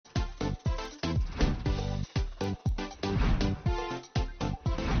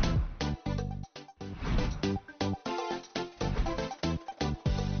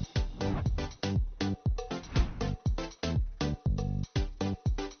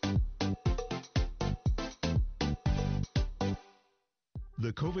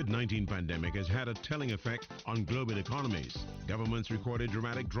The COVID-19 pandemic has had a telling effect on global economies. Governments recorded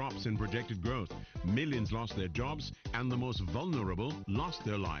dramatic drops in projected growth. Millions lost their jobs, and the most vulnerable lost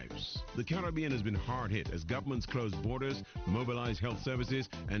their lives. The Caribbean has been hard hit as governments closed borders, mobilized health services,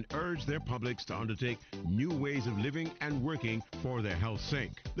 and urged their publics to undertake new ways of living and working for their health's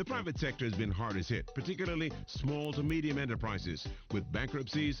sake. The private sector has been hardest hit, particularly small to medium enterprises, with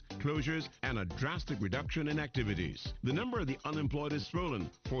bankruptcies, closures, and a drastic reduction in activities. The number of the unemployed is swollen,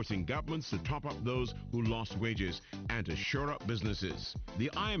 forcing governments to top up those who lost wages and to shore up businesses. The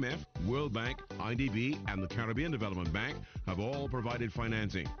IMF, World Bank, IDB, and the Caribbean Development Bank have all provided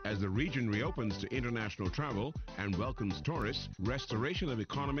financing. As the region reopens to international travel and welcomes tourists, restoration of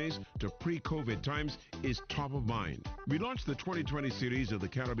economies to pre-COVID times is top of mind. We launched the 2020 series of the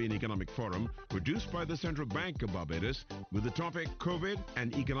Caribbean Economic Forum, produced by the Central Bank of Barbados, with the topic COVID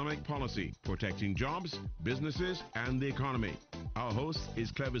and Economic Policy, protecting jobs, businesses, and the economy. Our host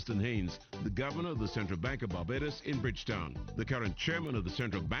is Cleviston Haynes, the governor of the Central Bank of Barbados in Bridgetown. The current chairman of the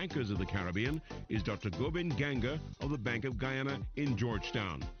Central Bankers of the Caribbean is Dr. Gobin Ganga of the Bank of Guyana in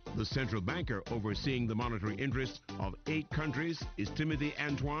Georgetown. The central banker overseeing the monetary interests of 8 countries is Timothy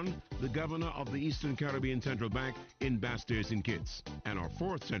Antoine, the governor of the Eastern Caribbean Central Bank in Basse-Terre and Kitts. And our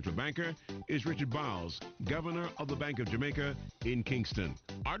 4th central banker is Richard Biles, governor of the Bank of Jamaica in Kingston.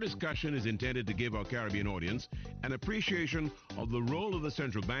 Our discussion is intended to give our Caribbean audience an appreciation of the role of the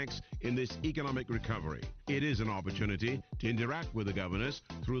central banks in this economic recovery. It is an opportunity to interact with the governors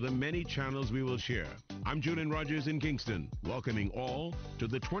through the many channels we will share. I'm Julian Rogers in Kingston, welcoming all to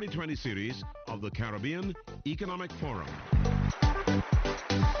the 2020 series of the Caribbean Economic Forum.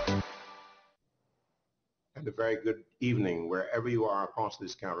 And a very good evening wherever you are across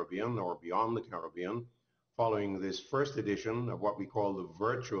this Caribbean or beyond the Caribbean, following this first edition of what we call the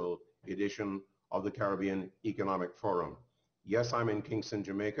virtual edition of the Caribbean Economic Forum. Yes, I'm in Kingston,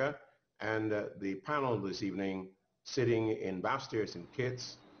 Jamaica, and the panel this evening sitting in Basse-Terre and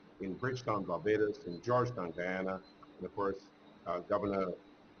Kitts, in Bridgetown, Barbados, in Georgetown, Guyana, and of course, Governor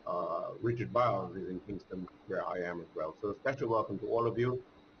Richard Biles is in Kingston, where I am as well. So a special welcome to all of you.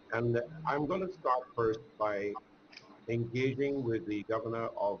 And I'm going to start first by engaging with the governor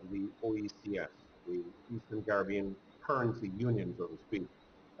of the OECS, the Eastern Caribbean Currency Union, so to speak,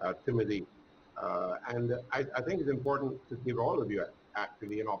 Timothy. And I think it's important to give all of you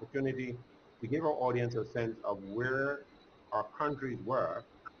actually an opportunity to give our audience a sense of where our countries were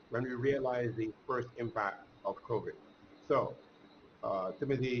when we realized the first impact of COVID. So,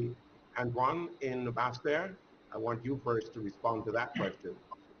 Timothy Antoine in Basse-Terre, I want you first to respond to that question.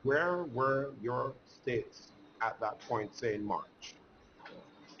 Where were your states at that point, say in March?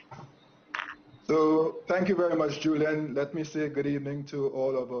 So thank you very much, Julian. Let me say good evening to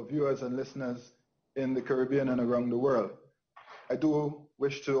all of our viewers and listeners in the Caribbean and around the world. I do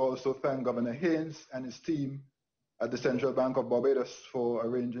wish to also thank Governor Haynes and his team at the Central Bank of Barbados for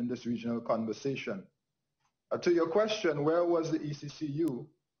arranging this regional conversation. To your question, where was the ECCU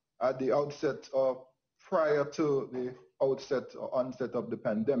at the outset or prior to the outset or onset of the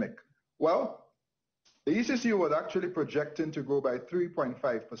pandemic? Well, the ECCU was actually projecting to grow by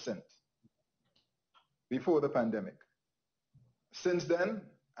 3.5% before the pandemic. Since then,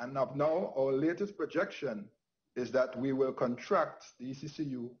 and up now, our latest projection is that we will contract, the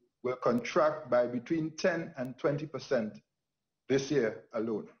ECCU will contract by between 10 and 20% this year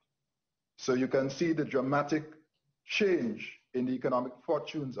alone. So you can see the dramatic change in the economic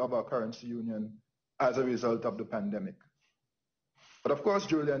fortunes of our currency union as a result of the pandemic. But of course,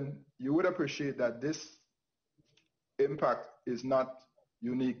 Julian, you would appreciate that this impact is not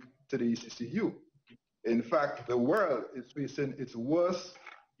unique to the ECCU. In fact, the world is facing its worst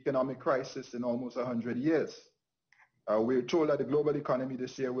economic crisis in almost 100 years. We're told that the global economy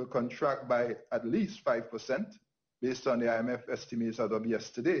this year will contract by at least 5% based on the IMF estimates as of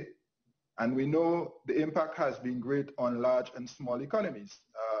yesterday. And we know the impact has been great on large and small economies.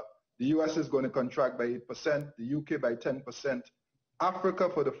 The US is going to contract by 8%, the UK by 10%. Africa,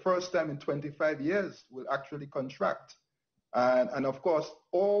 for the first time in 25 years, will actually contract. And of course,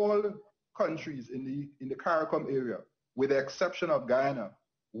 all countries in the CARICOM area, with the exception of Guyana,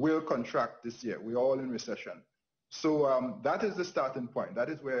 will contract this year. We're all in recession. So that is the starting point. That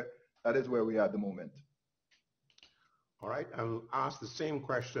is where we are at the moment. All right, I'll ask the same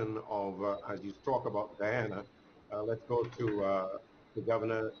question of, as you talk about Guyana, let's go to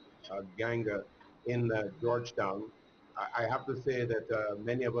Governor Ganga in Georgetown. I have to say that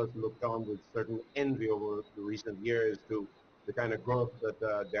many of us looked on with certain envy over the recent years to the kind of growth that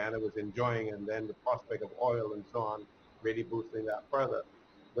Guyana was enjoying, and then the prospect of oil and so on really boosting that further.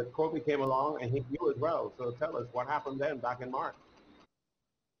 But COVID came along and hit you as well. So tell us what happened then back in March.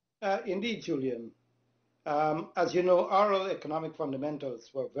 Indeed, Julian. As you know, our economic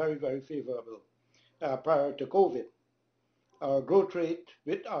fundamentals were very, very favorable prior to COVID. Our growth rate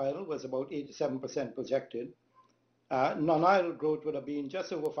with oil was about 87% projected. Non-oil growth would have been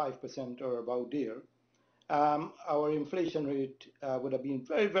just over 5% or about there. Our inflation rate would have been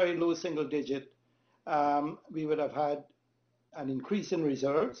very, very low single digit. We would have had an increase in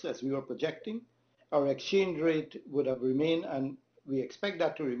reserves as we were projecting. Our exchange rate would have remained, and we expect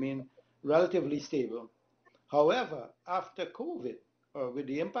that to remain relatively stable. However, after COVID, or with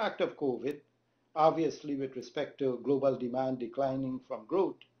the impact of COVID, obviously with respect to global demand declining from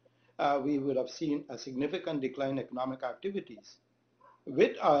growth, we would have seen a significant decline in economic activities.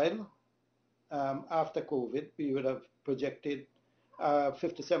 With oil, after COVID, we would have projected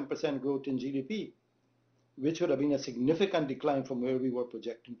 57% growth in GDP, which would have been a significant decline from where we were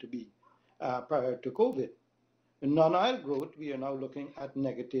projecting to be prior to COVID. In non-oil growth, we are now looking at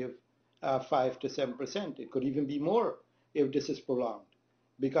negative 5 to 7%. It could even be more if this is prolonged,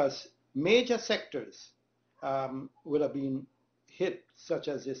 because major sectors would have been hit, such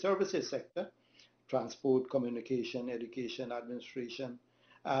as the services sector, transport, communication, education, administration,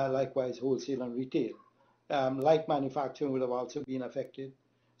 likewise wholesale and retail. Light manufacturing would have also been affected.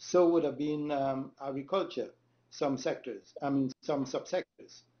 So would have been agriculture, some subsectors.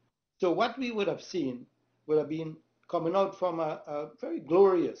 So what we would have seen would have been coming out from a very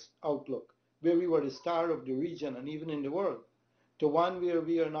glorious outlook, where we were the star of the region and even in the world, to one where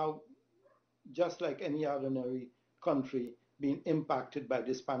we are now, just like any ordinary country, being impacted by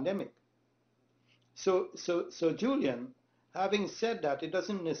this pandemic. So Julian, having said that, it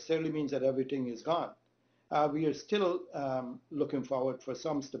doesn't necessarily mean that everything is gone. We are still looking forward for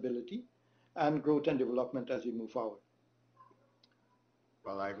some stability and growth and development as we move forward.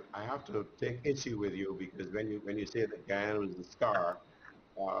 Well, I have to take issue with you, because when you say that Guyana was the star,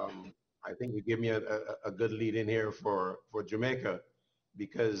 I think you give me a good lead in here for Jamaica,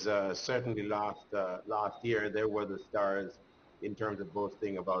 because certainly last year there were the stars in terms of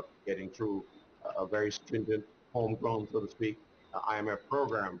boasting about getting through a very stringent, homegrown, so to speak, IMF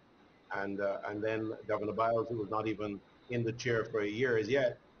program. And then Governor Biles, who was not even in the chair for a year as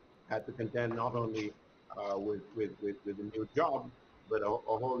yet, had to contend not only with a new job, but a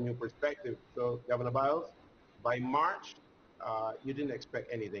whole new perspective. So Governor Biles, by March, you didn't expect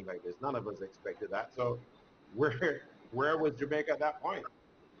anything like this. None of us expected that. So where was Jamaica at that point?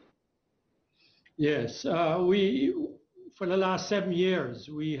 Yes, we, for the last 7 years,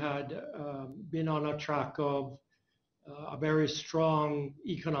 we had been on a track of a very strong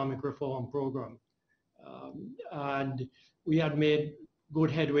economic reform program. And we had made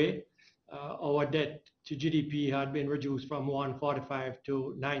good headway. Our debt to GDP had been reduced from 145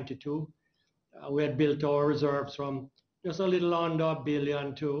 to 92. We had built our reserves from just a little under $1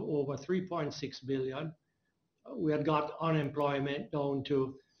 billion to over $3.6 billion. We had got unemployment down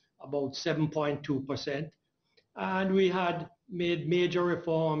to about 7.2%. And we had made major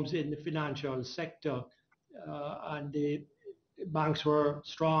reforms in the financial sector, and the banks were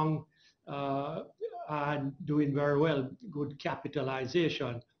strong and doing very well, good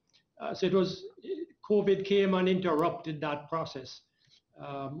capitalization. So it was, COVID came and interrupted that process,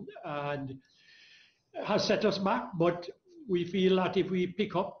 and has set us back, but we feel that if we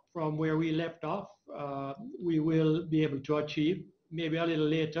pick up from where we left off, we will be able to achieve, maybe a little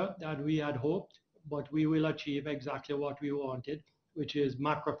later than we had hoped, but we will achieve exactly what we wanted, which is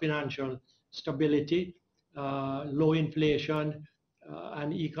macro-financial stability, low inflation,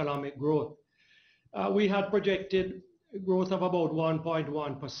 and economic growth. We had projected growth of about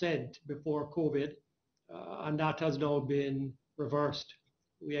 1.1% before COVID, and that has now been reversed.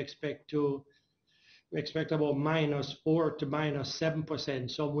 We expect about -4 to -7%,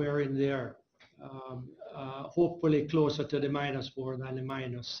 somewhere in there. Hopefully closer to the -4 than the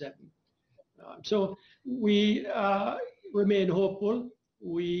 -7. So we remain hopeful.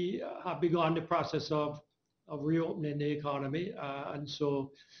 We have begun the process of reopening the economy, and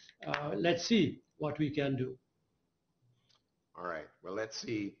so let's see what we can do. All right. Well, let's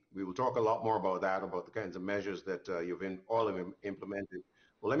see. We will talk a lot more about that, about the kinds of measures that you've all of them implemented.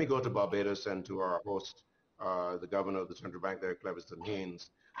 Well, let me go to Barbados and to our host, the governor of the central bank there, Cleviston Haynes.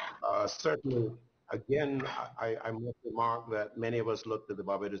 Certainly, again, I must remark that many of us looked at the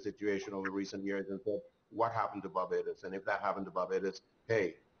Barbados situation over recent years and said, what happened to Barbados? And if that happened to Barbados,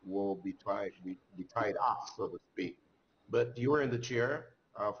 hey, woe betide us, so to speak. But you were in the chair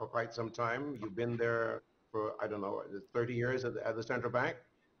for quite some time. You've been there for, I don't know, 30 years at the central bank.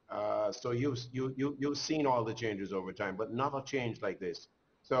 So you've seen all the changes over time, but not a change like this.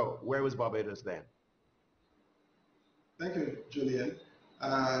 So where was Barbados then? Thank you, Julian.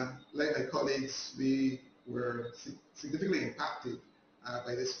 Like my colleagues, we were significantly impacted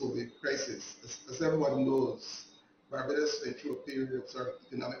by this COVID crisis. As everyone knows, Barbados went through a period of sort of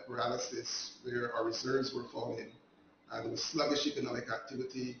economic paralysis where our reserves were falling. There was sluggish economic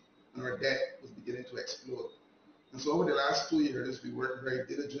activity, and our debt was beginning to explode. And so over the last 2 years, we worked very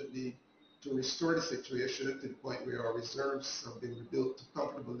diligently to restore the situation to the point where our reserves have been rebuilt to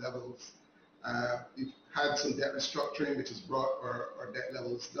comfortable levels. We've had some debt restructuring, which has brought our debt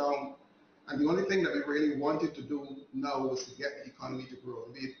levels down. And the only thing that we really wanted to do now was to get the economy to grow.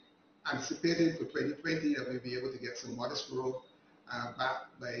 We anticipated for 2020 that we'd be able to get some modest growth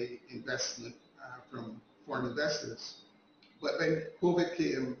backed by investment from foreign investors. But when COVID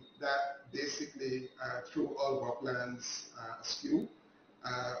came, that basically threw all of our plans askew.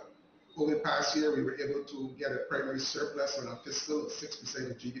 Over the past year, we were able to get a primary surplus on our fiscal of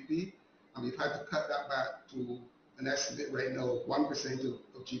 6% of GDP, and we've had to cut that back to an estimate right now of 1%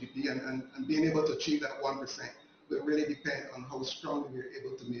 of GDP, and being able to achieve that 1% will really depend on how strongly we're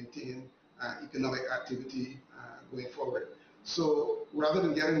able to maintain economic activity going forward. So rather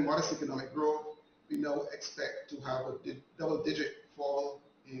than getting modest economic growth, we now expect to have a double-digit fall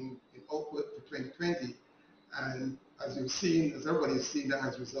in output for 2020, and as you've seen, as everybody has seen, that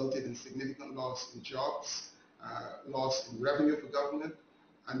has resulted in significant loss in jobs, loss in revenue for government.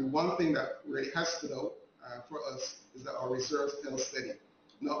 And one thing that really has stood out for us is that our reserves held steady.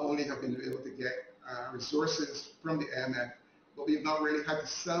 Not only have we been able to get resources from the IMF, but we've not really had to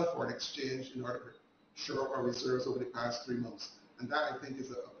sell foreign exchange in order to shore up our reserves over the past 3 months. And that, I think, is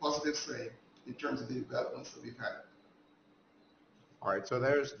a positive sign in terms of the developments that we've had. All right, so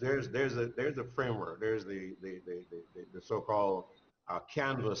there's a framework, there's the so-called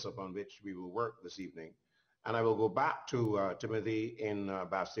canvas upon which we will work this evening. And I will go back to Timothy in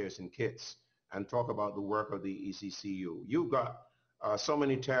Basters and Kitts and talk about the work of the ECCU. You've got so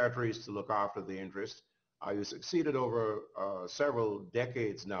many territories to look after the interest. You succeeded over several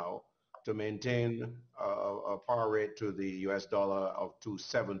decades now to maintain a par rate to the US dollar of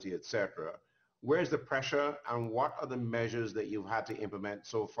 270, etc. Where's the pressure, and what are the measures that you've had to implement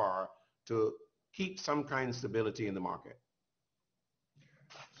so far to keep some kind of stability in the market?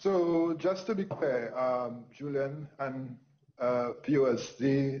 So just to be clear, Julian and viewers,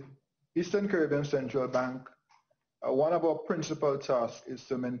 the Eastern Caribbean Central Bank, one of our principal tasks is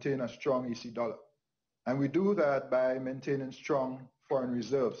to maintain a strong EC dollar. And we do that by maintaining strong foreign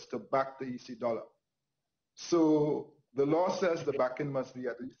reserves to back the EC dollar. So the law says the backing must be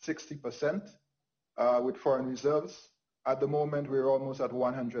at least 60%. With foreign reserves. At the moment, we're almost at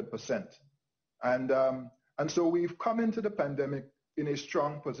 100%. And so we've come into the pandemic in a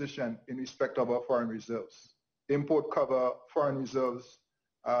strong position in respect of our foreign reserves. Import cover, foreign reserves,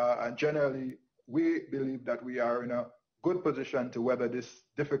 and generally, we believe that we are in a good position to weather this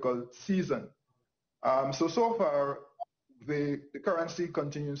difficult season. So far, the currency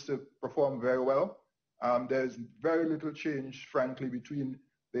continues to perform very well. There's very little change, frankly, between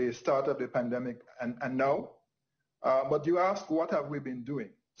the start of the pandemic and now. But you ask, what have we been doing?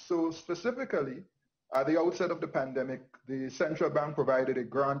 So specifically, at the outset of the pandemic, the central bank provided a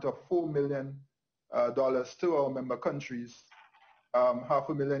grant of $4 million to our member countries,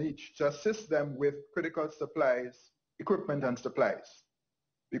 $500,000 each, to assist them with critical supplies, equipment and supplies.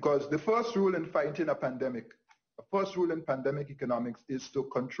 Because the first rule in fighting a pandemic, the first rule in pandemic economics is to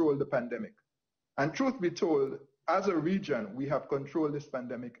control the pandemic. And truth be told, as a region, we have controlled this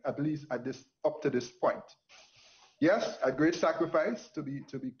pandemic, at least up to this point. Yes, a great sacrifice, to be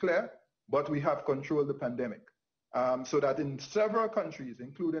clear, but we have controlled the pandemic. So that in several countries,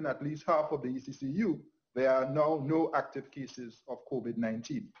 including at least half of the ECCU, there are now no active cases of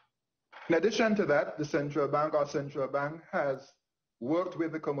COVID-19. In addition to that, our central bank has worked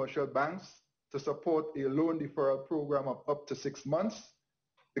with the commercial banks to support a loan deferral program of up to 6 months.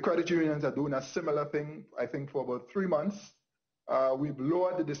 The credit unions are doing a similar thing, I think, for about 3 months. We've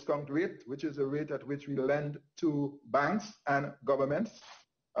lowered the discount rate, which is the rate at which we lend to banks and governments,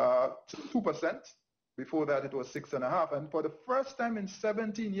 to 2%. Before that, it was 6.5%. And for the first time in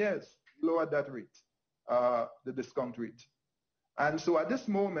 17 years, we lowered that rate, the discount rate. And so at this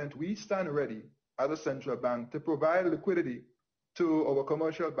moment, we stand ready as a central bank to provide liquidity to our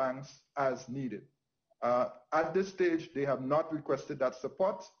commercial banks as needed. At this stage, they have not requested that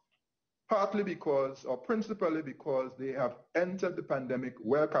support, partly because, or principally because, they have entered the pandemic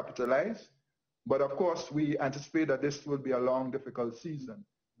well capitalized. But of course, we anticipate that this will be a long, difficult season.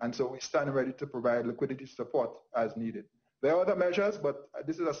 And so we stand ready to provide liquidity support as needed. There are other measures, but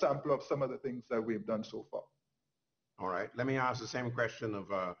this is a sample of some of the things that we've done so far. All right. Let me ask the same question of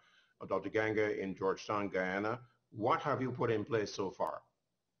Dr. Ganga in Georgetown, Guyana. What have you put in place so far?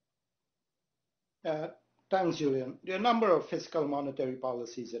 Thanks, Julian. There are a number of fiscal monetary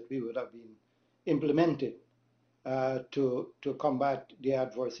policies that we would have been implemented to combat the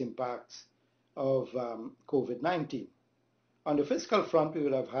adverse impacts of COVID-19. On the fiscal front, we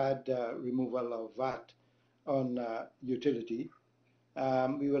would have had removal of VAT on utility.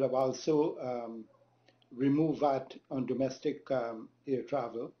 We would have also removed VAT on domestic air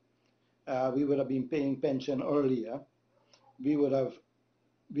travel. We would have been paying pension earlier. We would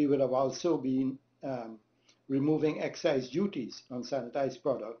have also been removing excise duties on sanitized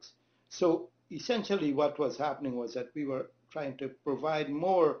products. So essentially what was happening was that we were trying to provide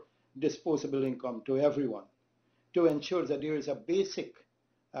more disposable income to everyone to ensure that there is a basic,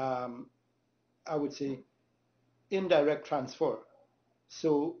 I would say, indirect transfer.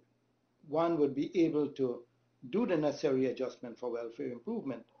 So one would be able to do the necessary adjustment for welfare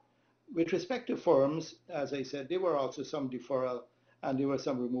improvement. With respect to firms, as I said, there were also some deferral and there was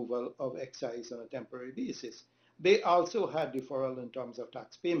some removal of excise on a temporary basis. They also had deferral in terms of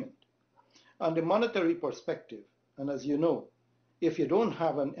tax payment. On the monetary perspective, and as you know, if you don't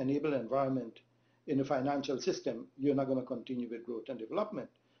have an enable environment in the financial system, you're not going to continue with growth and development,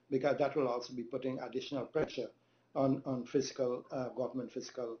 because that will also be putting additional pressure on fiscal, government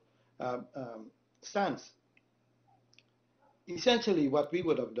fiscal stance. Essentially, what we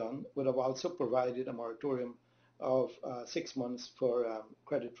would have done would have also provided a moratorium of 6 months for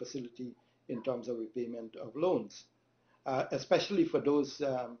credit facility in terms of repayment of loans, especially for those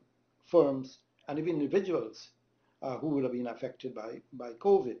firms and even individuals who would have been affected by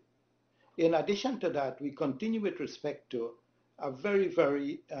COVID. In addition to that, we continue with respect to a very,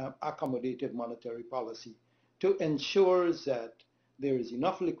 very accommodative monetary policy to ensure that there is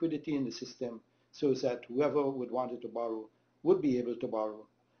enough liquidity in the system so that whoever would want to borrow would be able to borrow.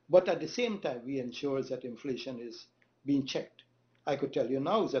 But at the same time, we ensure that inflation is being checked. I could tell you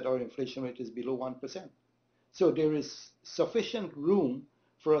now that our inflation rate is below 1%. So there is sufficient room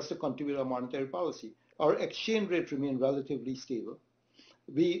for us to continue our monetary policy. Our exchange rate remained relatively stable.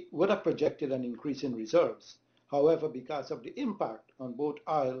 We would have projected an increase in reserves. However, because of the impact on both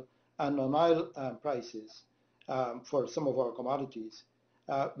oil and non-oil prices for some of our commodities,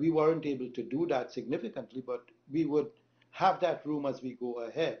 we weren't able to do that significantly, but we would have that room as we go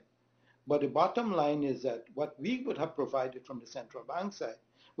ahead. But the bottom line is that what we would have provided from the central bank side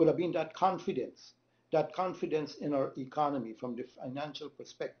would have been that confidence in our economy from the financial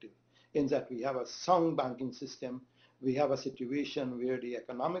perspective, in that we have a sound banking system, we have a situation where the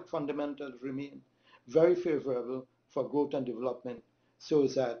economic fundamentals remain very favorable for growth and development, so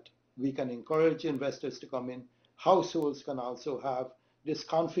that we can encourage investors to come in. Households can also have this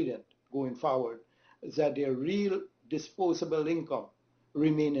confidence going forward that their real disposable income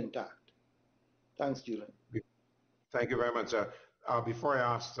remain intact. Thanks, Julian. Thank you very much, sir. Before I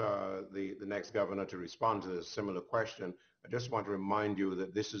ask the next governor to respond to this similar question, I just want to remind you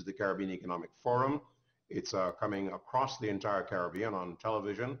that this is the Caribbean Economic Forum. It's coming across the entire Caribbean on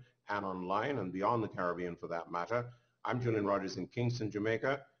television and online and beyond the Caribbean for that matter. I'm Julian Rogers in Kingston,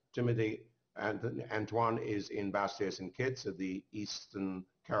 Jamaica. Timothy and Antoine is in Bass and Kitts at the Eastern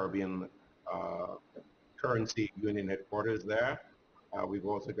Caribbean Currency Union headquarters there. We've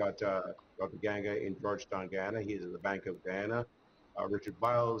also got Dr. Ganga in Georgetown, Guyana. He's at the Bank of Guyana. Richard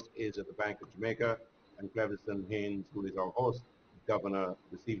Biles is at the Bank of Jamaica. And Cleviston Haynes, who is our host governor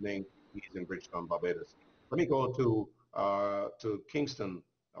this evening, he's in Bridgetown, Barbados. Let me go to Kingston,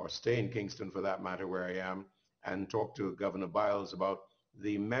 or stay in Kingston for that matter, where I am, and talk to Governor Biles about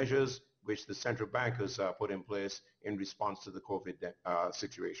the measures which the central bankers put in place in response to the COVID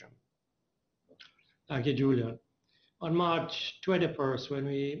situation. Thank you, Julian. On March 21st, when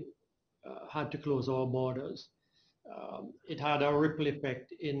we had to close our borders, it had a ripple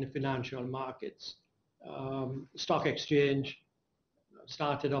effect in the financial markets. Stock exchange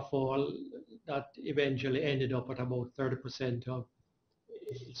started a fall that eventually ended up at about 30% of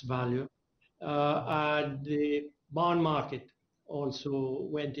its value. And the bond market also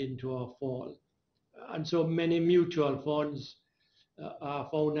went into a fall. And so many mutual funds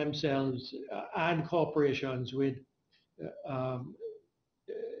found themselves and corporations with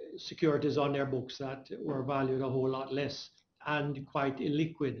securities on their books that were valued a whole lot less and quite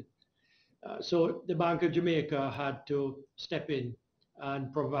illiquid. So the Bank of Jamaica had to step in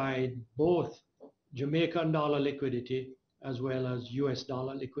and provide both Jamaican dollar liquidity as well as US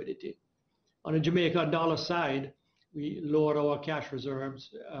dollar liquidity. On the Jamaican dollar side, we lowered our cash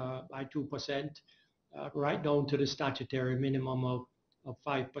reserves by 2%, right down to the statutory minimum of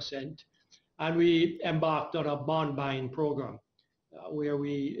 5%. And we embarked on a bond buying program where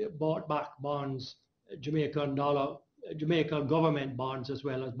we bought back bonds, Jamaican government bonds, as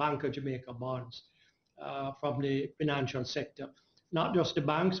well as Bank of Jamaica bonds from the financial sector, not just the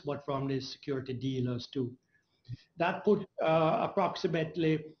banks, but from the security dealers too. That put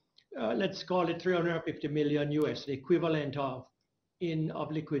approximately, let's call it 350 million US, the equivalent of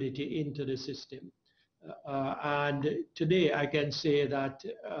liquidity into the system. And today I can say that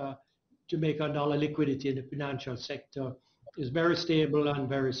Jamaican dollar liquidity in the financial sector is very stable and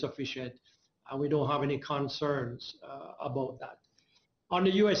very sufficient, and we don't have any concerns about that. On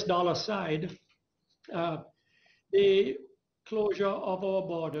the US dollar side, the closure of our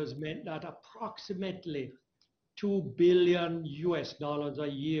borders meant that approximately $2 billion US a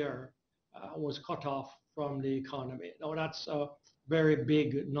year was cut off from the economy. Now that's a very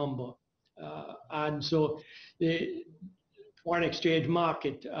big number. And so the foreign exchange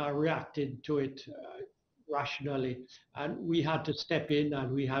market reacted to it rationally, and we had to step in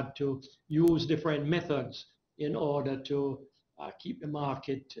and we had to use different methods in order to keep the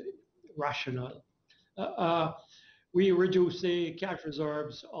market rational. We reduced the cash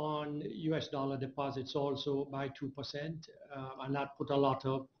reserves on US dollar deposits also by 2%, and that put a lot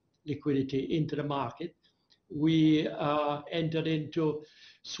of liquidity into the market. We entered into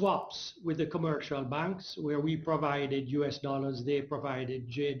swaps with the commercial banks where we provided US dollars, they provided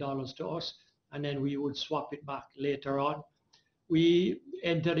J dollars to us, and then we would swap it back later on. We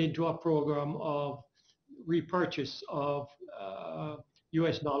entered into a program of repurchase of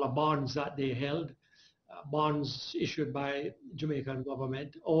US dollar bonds that they held, bonds issued by Jamaican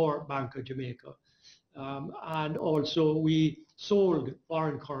government or Bank of Jamaica. And also we sold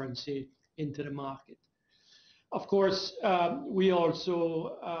foreign currency into the market. Of course, we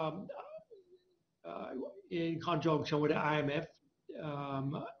also, in conjunction with the IMF,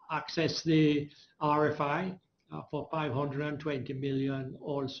 accessed the RFI for 520 million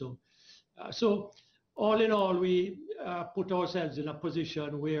also. So all in all, we put ourselves in a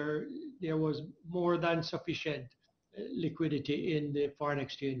position where there was more than sufficient liquidity in the foreign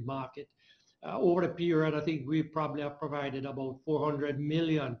exchange market. Over the period, I think we probably have provided about 400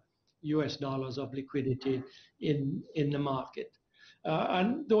 million US dollars of liquidity in the market.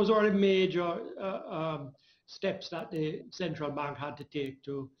 And those are the major steps that the central bank had to take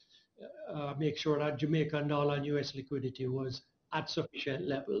to make sure that Jamaican dollar and US liquidity was at sufficient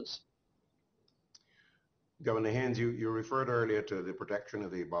levels. Governor Haynes, you referred earlier to the protection of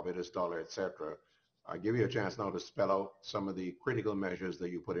the Barbados dollar, etc. I'll give you a chance now to spell out some of the critical measures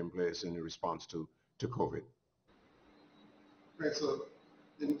that you put in place in response to COVID. Right, so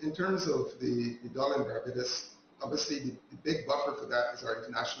in terms of the dollar in Barbados, obviously the big buffer for that is our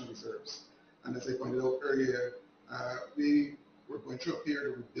international reserves. And as I pointed out earlier, we were going through a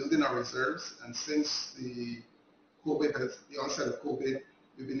period of rebuilding our reserves, and since the onset of COVID,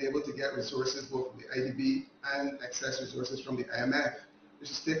 we've been able to get resources both from the IDB and excess resources from the IMF, which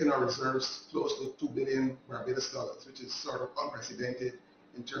has taken our reserves close to 2 billion Barbados dollars, which is sort of unprecedented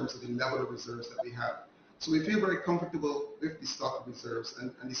in terms of the level of reserves that we have. So we feel very comfortable with the stock of reserves,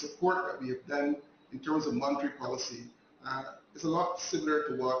 and the support that we have done in terms of monetary policy is a lot similar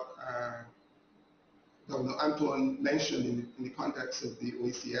to what Governor Antoine mentioned in the context of the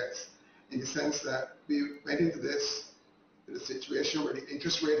OECS, in the sense that we went into this in a situation where the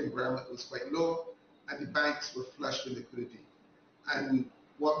interest rate environment was quite low and the banks were flush with liquidity. And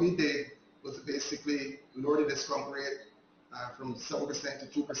what we did was basically lower the discount rate from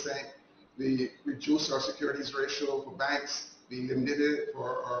 7% to 2%. We reduced our securities ratio for banks. We limited it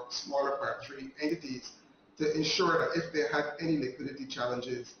for our smaller Part 3 entities to ensure that if they had any liquidity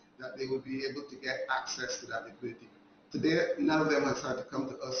challenges, that they would be able to get access to that liquidity. Today, none of them has had to come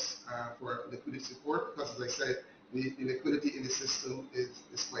to us for liquidity support because, as I said, the liquidity in the system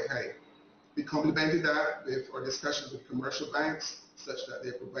is quite high. We complemented that with our discussions with commercial banks such that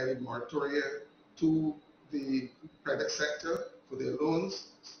they provided moratoria to the private sector for their loans,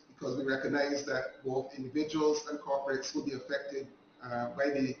 because we recognize that both individuals and corporates will be affected by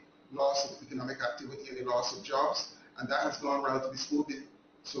the loss of economic activity and the loss of jobs, and that has gone relatively smoothly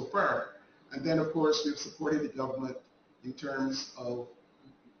so far. And then, of course, we've supported the government in terms of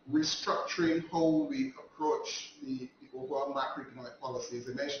restructuring how we approach the overall macroeconomic policy. As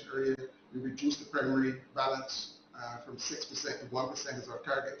I mentioned earlier, we reduced the primary balance from 6% to 1% as our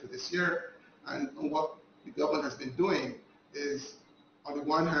target for this year. And what the government has been doing is, on the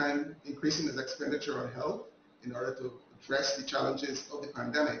one hand, increasing its expenditure on health in order to address the challenges of the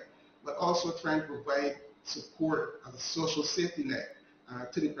pandemic, but also trying to provide support as a social safety net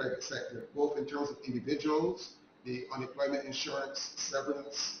to the private sector, both in terms of individuals, the unemployment insurance,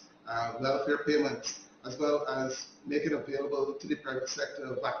 severance, welfare payments, as well as making available to the private sector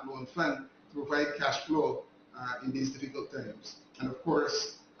a back loan fund to provide cash flow in these difficult times. And of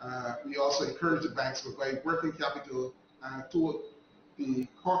course, We also encourage the banks to provide working capital to the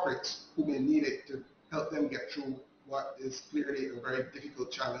corporates who may need it to help them get through what is clearly a very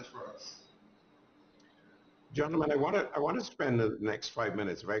difficult challenge for us. Gentlemen, I want to spend the next 5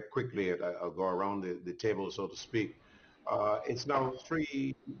 minutes very quickly. I'll go around the table, so to speak. It's now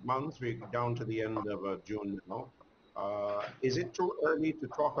 3 months. We're down to the end of June now. Is it too early to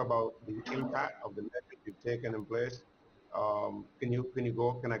talk about the impact of the measures you've taken in place?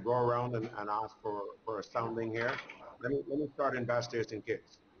 Can I go around and ask for a sounding here? Let me start in Bastards and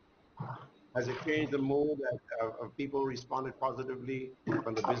Kids. Has it changed the mood of people responded positively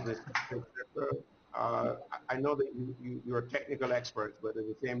from the business sector? I know that you're technical experts, but at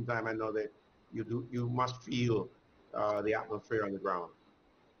the same time, I know that you must feel the atmosphere on the ground.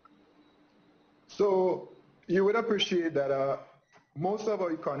 So you would appreciate that most of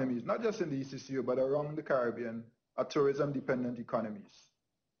our economies, not just in the ECCU, but around the Caribbean, are tourism-dependent economies.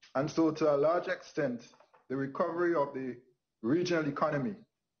 And so to a large extent, the recovery of the regional economy,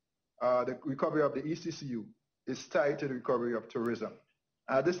 the recovery of the ECCU is tied to the recovery of tourism.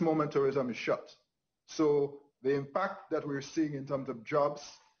 At this moment, tourism is shut. So the impact that we're seeing in terms of jobs,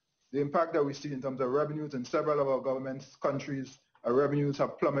 the impact that we see in terms of revenues in several of our government's countries, our revenues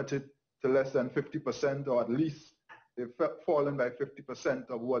have plummeted to less than 50%, or at least they've fallen by 50%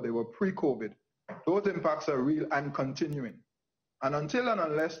 of what they were pre-COVID. Those impacts are real and continuing. And until and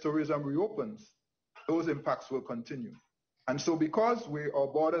unless tourism reopens, those impacts will continue. And so because our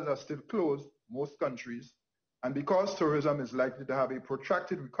borders are still closed, most countries, and because tourism is likely to have a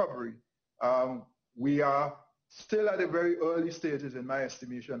protracted recovery, we are still at the very early stages, in my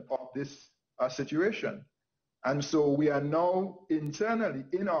estimation, of this situation. And so we are now internally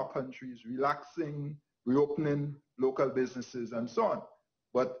in our countries relaxing, reopening local businesses and so on.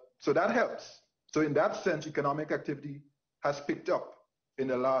 So that helps. So in that sense, economic activity has picked up in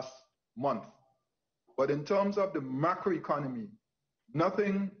the last month. But in terms of the macroeconomy,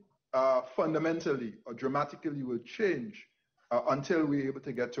 nothing fundamentally or dramatically will change until we're able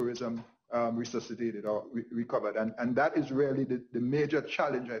to get tourism resuscitated or recovered. And that is really the major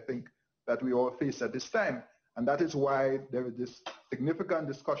challenge, I think, that we all face at this time. And that is why there is this significant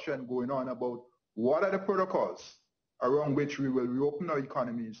discussion going on about what are the protocols around which we will reopen our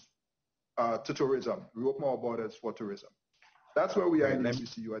economies to tourism, reopen our borders for tourism. That's where we are in the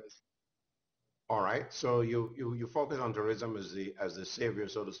ECCU at this. All right. So you focus on tourism as the savior,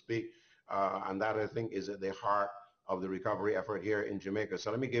 so to speak, and that I think is at the heart of the recovery effort here in Jamaica.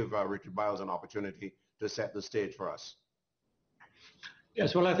 So let me give Richard Biles an opportunity to set the stage for us.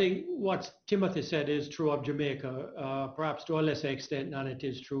 Yes, well, I think what Timothy said is true of Jamaica, perhaps to a lesser extent than it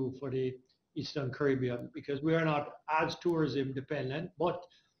is true for the Eastern Caribbean, because we are not as tourism dependent, but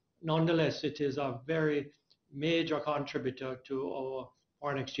nonetheless, it is a very major contributor to our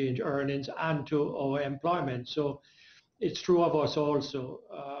foreign exchange earnings and to our employment. So it's true of us also.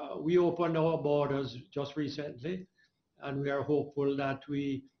 We opened our borders just recently, and we are hopeful that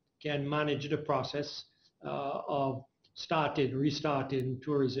we can manage the process of restarting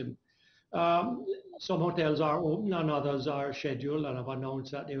tourism. Some hotels are open and others are scheduled and have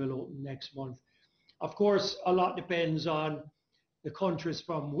announced that they will open next month. Of course, a lot depends on the countries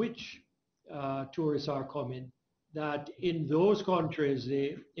from which tourists are coming, that in those countries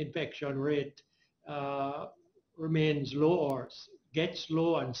the infection rate remains low or gets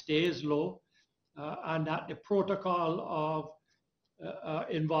low and stays low, and that the protocol of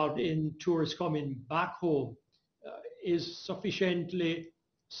involved in tourists coming back home is sufficiently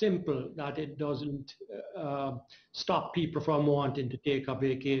simple that it doesn't stop people from wanting to take a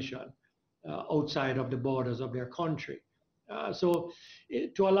vacation outside of the borders of their country. So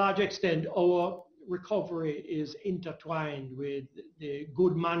to a large extent, our recovery is intertwined with the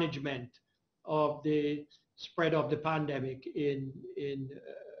good management of the spread of the pandemic in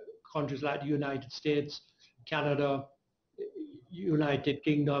countries like the United States, Canada, United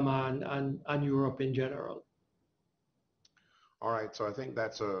Kingdom, and Europe in general. All right, so I think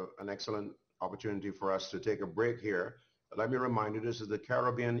that's an excellent opportunity for us to take a break here. Let me remind you, this is the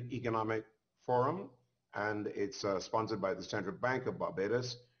Caribbean Economic Forum, and it's sponsored by the Central Bank of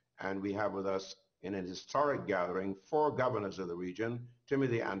Barbados. And we have with us in a historic gathering 4 governors of the region: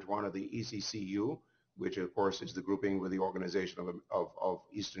 Timothy Antoine of the ECCU, which of course is the grouping with the Organization of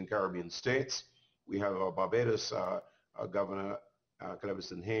Eastern Caribbean States. We have Barbados Governor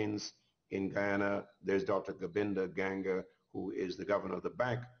Cleviston Haynes. In Guyana, there's Dr. Gobinda Ganga, who is the governor of the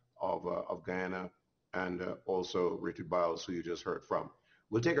Bank of Guyana, and also Richard Biles, who you just heard from.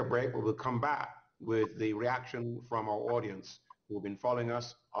 We'll take a break, but we'll come back with the reaction from our audience who have been following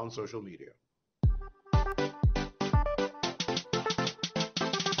us on social media.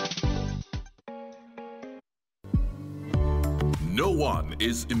 No one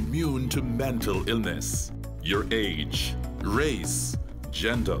is immune to mental illness. Your age, race,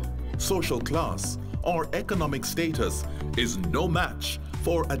 gender, social class, or economic status is no match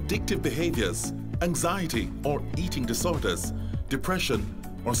for addictive behaviors, anxiety or eating disorders, depression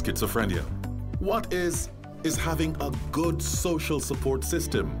or schizophrenia. What is having a good social support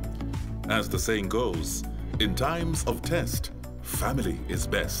system. As the saying goes, in times of test, family is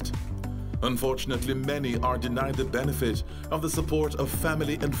best. Unfortunately, many are denied the benefit of the support of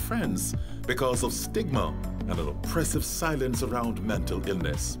family and friends because of stigma and an oppressive silence around mental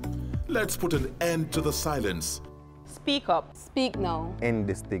illness. Let's put an end to the silence. Speak up. Speak now. End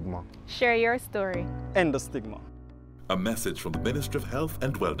the stigma. Share your story. End the stigma. A message from the Ministry of Health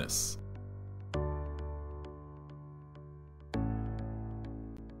and Wellness.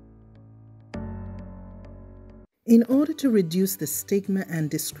 In order to reduce the stigma and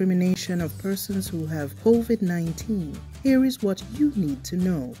discrimination of persons who have COVID-19, here is what you need to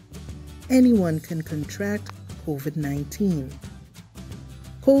know. Anyone can contract COVID-19.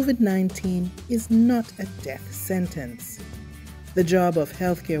 COVID-19 is not a death sentence. The job of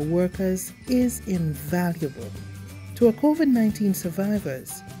healthcare workers is invaluable. To our COVID-19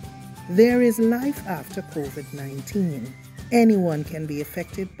 survivors, there is life after COVID-19. Anyone can be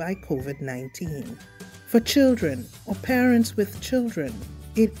affected by COVID-19. For children or parents with children,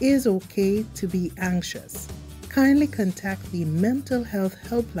 it is okay to be anxious. Kindly contact the Mental Health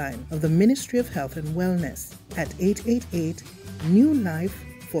Helpline of the Ministry of Health and Wellness at 888-NEW-LIFE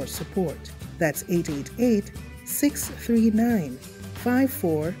for support. That's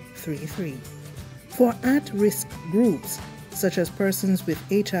 888-639-5433. For at-risk groups, such as persons with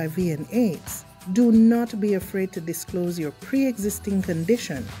HIV and AIDS, do not be afraid to disclose your pre-existing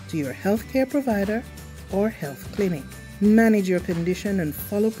condition to your healthcare provider or health clinic. Manage your condition and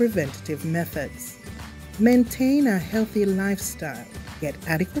follow preventative methods. Maintain a healthy lifestyle. Get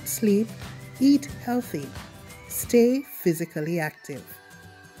adequate sleep, eat healthy, stay physically active.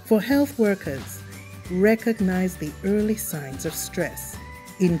 For health workers, recognize the early signs of stress,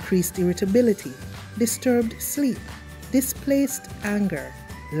 increased irritability, disturbed sleep, displaced anger,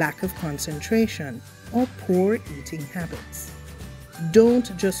 lack of concentration, or poor eating habits.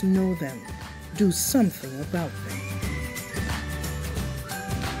 Don't just know them. Do something about them.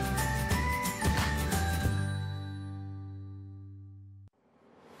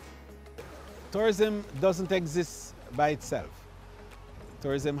 Tourism doesn't exist by itself.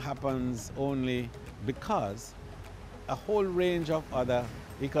 Tourism happens only because a whole range of other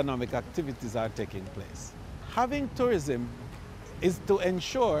economic activities are taking place. Having tourism is to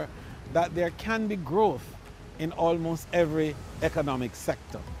ensure that there can be growth in almost every economic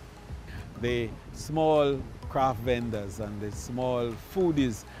sector. The small craft vendors and the small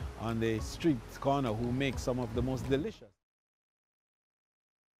foodies on the street corner who make some of the most delicious.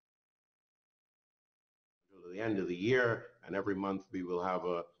 To the end of the year, and every month we will have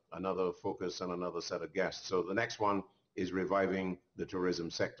another focus and another set of guests. So the next one is reviving the tourism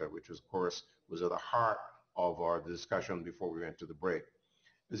sector, which of course was at the heart of our discussion before we went to the break.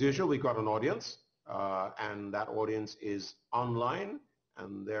 As usual, we got an audience, and that audience is online,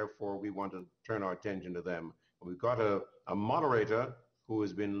 and therefore we want to turn our attention to them. We've got a moderator who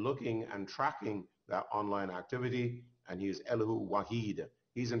has been looking and tracking that online activity, and he is Elihu Wahid.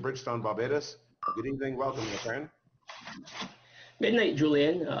 He's in Bridgetown, Barbados. Good evening, welcome, my friend. Good night,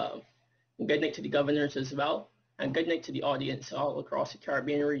 Julian. Good night to the governors as well, and good night to the audience all across the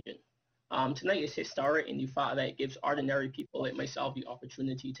Caribbean region. Tonight is historic in the fact that it gives ordinary people like myself the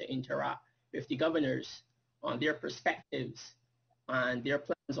opportunity to interact with the governors on their perspectives and their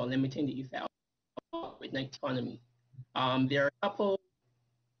plans on limiting the effect of COVID-19 economy. There are a couple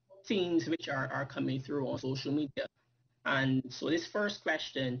themes which are coming through on social media. And so this first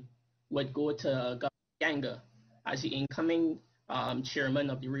question would go to Governor Ganga as the incoming chairman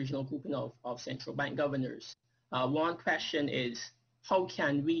of the regional grouping of central bank governors. One question is, how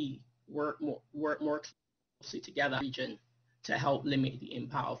can we work more closely together in the region to help limit the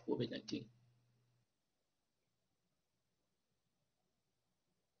impact of COVID-19?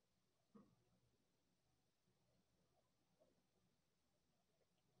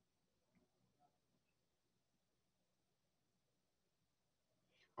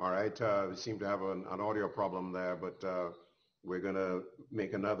 All right, we seem to have an audio problem there, but we're going to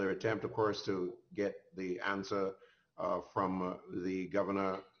make another attempt, of course, to get the answer from the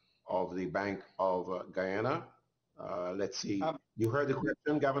governor of the Bank of Guyana. Let's see. You heard the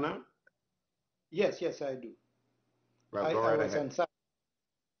question, Governor? Yes, I do. Well, go right ahead.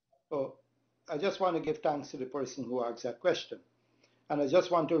 So I just want to give thanks to the person who asked that question. And I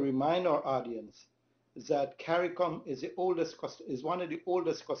just want to remind our audience that CARICOM is one of the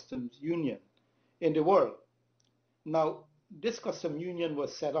oldest customs union in the world. Now, this custom union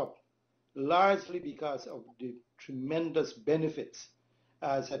was set up largely because of the tremendous benefits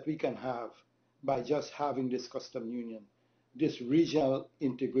that we can have by just having this custom union, this regional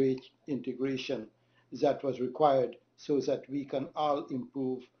integration that was required so that we can all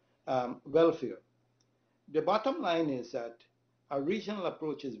improve welfare. The bottom line is that a regional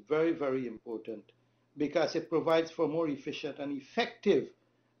approach is very, very important because it provides for a more efficient and effective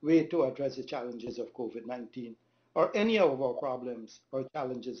way to address the challenges of COVID-19 or any of our problems or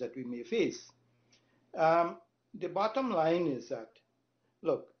challenges that we may face. The bottom line is that,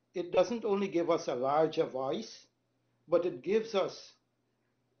 look, it doesn't only give us a larger voice, but it gives us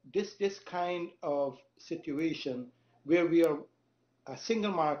this kind of situation where we are a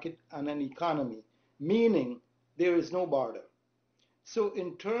single market and an economy, meaning there is no border. So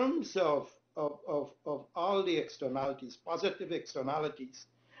in terms of all the externalities, positive externalities,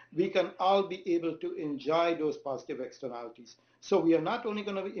 we can all be able to enjoy those positive externalities. So we are not only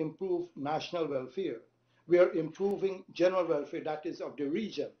going to improve national welfare, we are improving general welfare, that is of the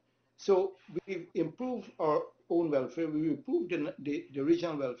region. So we improve our own welfare, we improve the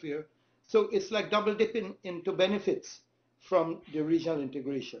regional welfare. So it's like double dipping into benefits from the regional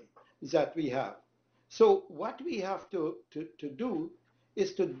integration that we have. So what we have to do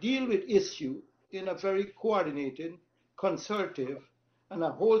is to deal with issue in a very coordinated, concerted, and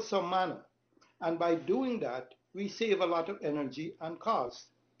a wholesome manner. And by doing that, we save a lot of energy and cost.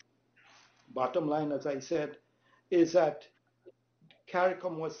 Bottom line, as I said, is that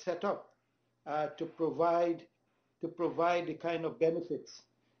CARICOM was set up to provide the kind of benefits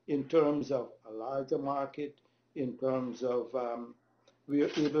in terms of a larger market, in terms of we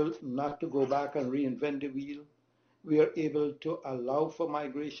are able not to go back and reinvent the wheel. We are able to allow for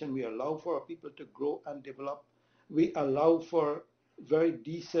migration. We allow for our people to grow and develop. We allow for very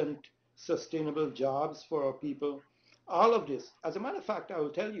decent, sustainable jobs for our people. All of this, as a matter of fact, I will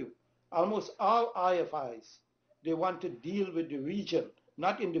tell you, almost all IFIs, they want to deal with the region,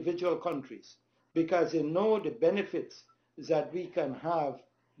 not individual countries, because they know the benefits that we can have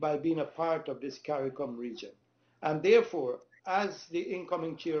by being a part of this CARICOM region. And therefore, as the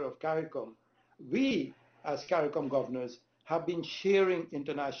incoming chair of CARICOM, we, as CARICOM governors, have been sharing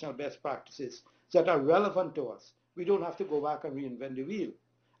international best practices that are relevant to us. We don't have to go back and reinvent the wheel.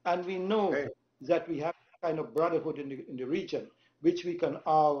 And we know that we have a kind of brotherhood in the region, which we can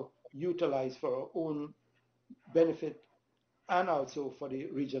all utilize for our own benefit and also for the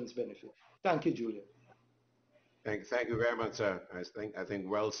region's benefit. Thank you, Julian. Thank you very much, sir. I think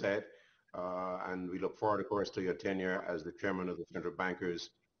well said. And we look forward, of course, to your tenure as the chairman of the Central Bankers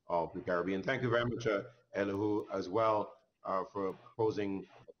of the Caribbean. Thank you very much, Elihu, as well, for posing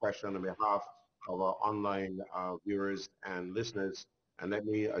a question on behalf of our online viewers and listeners. And let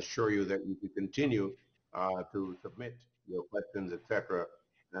me assure you that you can continue to submit your questions, etc.,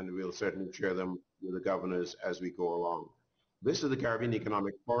 and we'll certainly share them with the governors as we go along. This is the Caribbean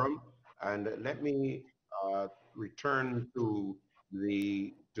Economic Forum, and let me return to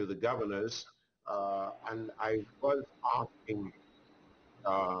the governors. And I was asking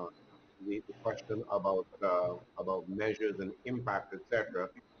the question about measures and impact, etc.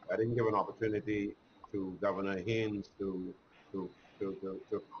 I didn't give an opportunity to Governor Haynes to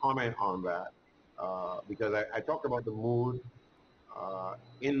comment on that because I talked about the mood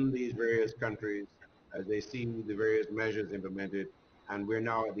in these various countries as they see the various measures implemented, and we're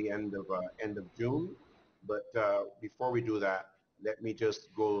now at the end of June. But before we do that, let me just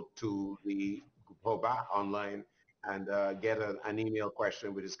go back online and get an email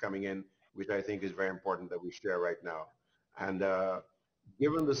question which is coming in, which I think is very important that we share right now. And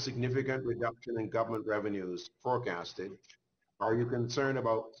given the significant reduction in government revenues forecasted, are you concerned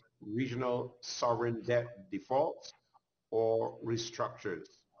about regional sovereign debt defaults or restructures?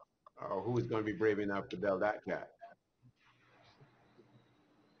 Who is going to be brave enough to bail that cat?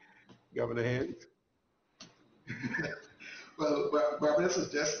 Governor Haynes? Well, Barbados has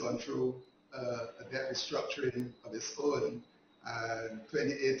just gone through a debt restructuring of its own.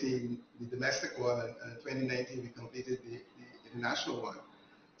 2018, the domestic one, and 2019, we completed the international one.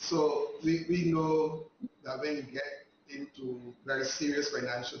 So we know that when you get into very serious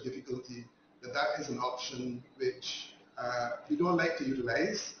financial difficulty, that is an option which we don't like to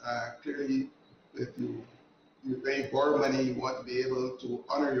utilize. Clearly, when you borrow money, you want to be able to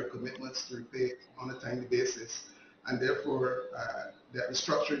honor your commitments to repay on a timely basis. And therefore, that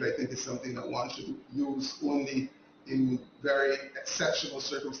restructuring, I think, is something that one should use only in very exceptional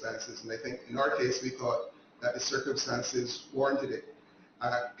circumstances. And I think in our case, we thought that the circumstances warranted it.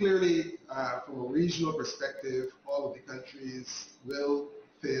 Clearly, from a regional perspective, all of the countries will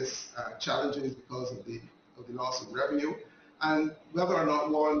face challenges because of the loss of revenue, and whether or not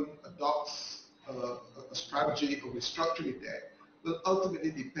one adopts a strategy of restructuring debt will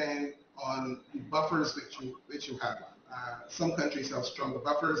ultimately depend on the buffers which you have. Some countries have stronger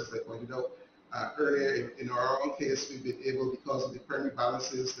buffers, as I pointed out earlier. In our own case, we've been able, because of the primary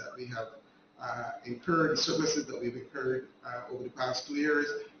balances that we have incurred, services that we've incurred over the past 2 years,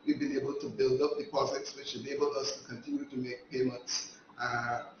 we've been able to build up deposits which enable us to continue to make payments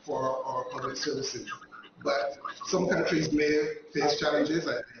for our public services. But some countries may face challenges.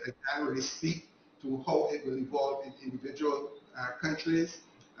 I can't really speak to how it will evolve in individual countries.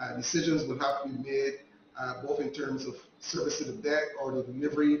 Decisions will have to be made both in terms of servicing the debt or the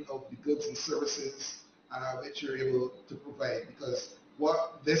delivery of the goods and services which you're able to provide. Because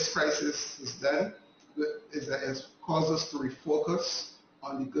what this crisis has done is that it has caused us to refocus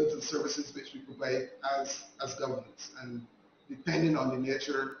on the goods and services which we provide as governments. And depending on the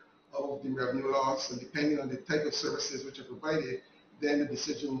nature of the revenue loss and depending on the type of services which are provided, then the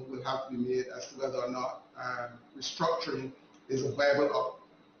decision will have to be made as to whether or not restructuring is a viable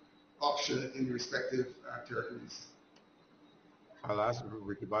option in the respective territories. I'll ask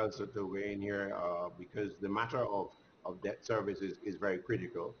Ricky Biles to weigh in here because the matter of debt service is very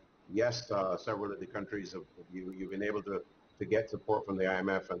critical. Yes, several of the countries you've been able to get support from the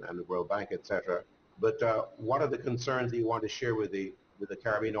IMF and the World Bank, etc. But what are the concerns that you want to share with the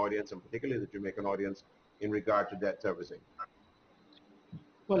Caribbean audience, and particularly the Jamaican audience, in regard to debt servicing?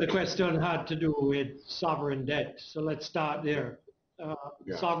 Well, the question had to do with sovereign debt, so let's start there.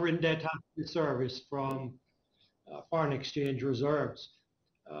 Sovereign debt has to be serviced from foreign exchange reserves.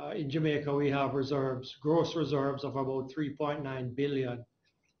 In Jamaica, we have reserves, gross reserves of about 3.9 billion.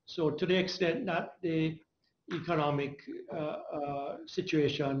 So to the extent that the economic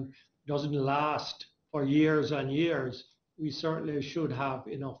situation doesn't last for years and years, we certainly should have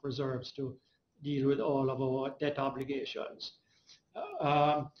enough reserves to deal with all of our debt obligations.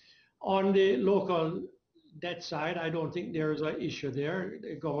 On the local debt side, I don't think there's an issue there.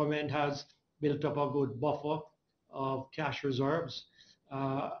 The government has built up a good buffer of cash reserves,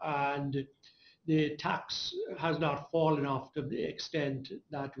 and the tax has not fallen off to the extent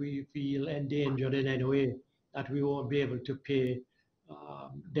that we feel endangered in any way, that we won't be able to pay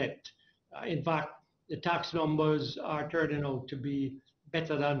debt. In fact, the tax numbers are turning out to be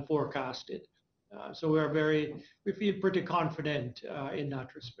better than forecasted. So we feel pretty confident in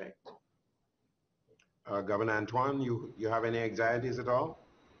that respect. Governor Antoine, you have any anxieties at all?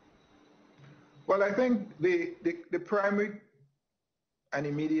 Well, I think the primary and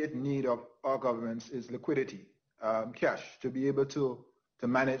immediate need of our governments is liquidity, cash, to be able to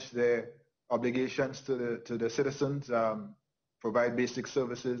manage their obligations to the citizens, provide basic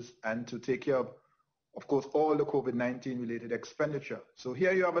services, and to take care of course, all the COVID-19 related expenditure. So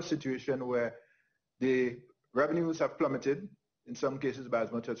here you have a situation where the revenues have plummeted, in some cases by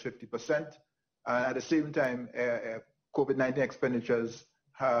as much as 50%. And at the same time, COVID-19 expenditures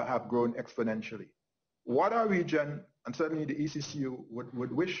have grown exponentially. What our region, and certainly the ECCU,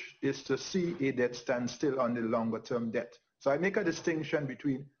 would wish is to see a debt standstill on the longer term debt. So I make a distinction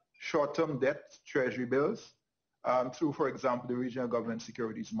between short-term debt, treasury bills, through, for example, the regional government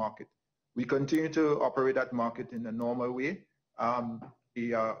securities market. We continue to operate that market in a normal way.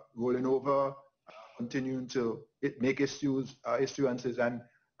 We are rolling over, continuing to make issuances,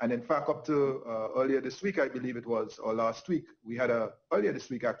 and in fact, up to earlier this week, I believe it was, or last week, we had earlier this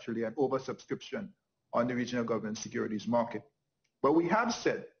week actually, an oversubscription on the regional government securities market. But we have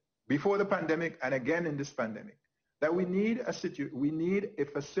said before the pandemic and again in this pandemic that we need a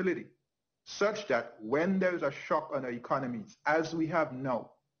facility such that when there is a shock on our economies, as we have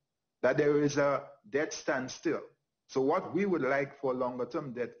now, that there is a debt standstill. So what we would like for longer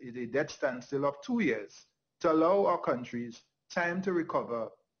term debt is a debt standstill of 2 years to allow our countries time to recover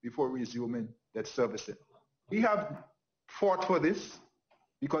before resuming debt servicing. We have fought for this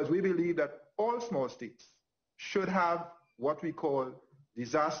because we believe that all small states should have what we call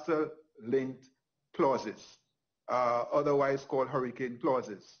disaster-linked clauses, otherwise called hurricane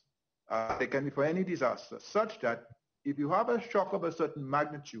clauses. They can be for any disaster, such that if you have a shock of a certain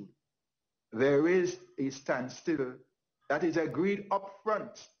magnitude, there is a standstill that is agreed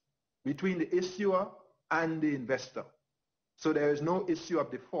upfront between the issuer and the investor. So there is no issue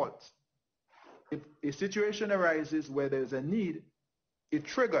of default. If a situation arises where there's a need, it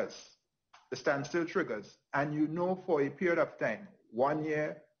triggers, the standstill triggers, and you know for a period of time, 1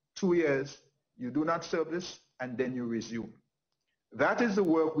 year, 2 years, you do not service, and then you resume. That is the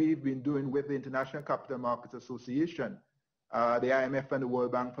work we've been doing with the International Capital Markets Association the IMF and the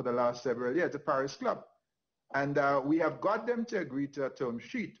World Bank for the last several years, the Paris Club. And we have got them to agree to a term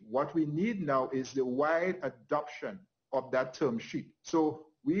sheet. What we need now is the wide adoption of that term sheet. So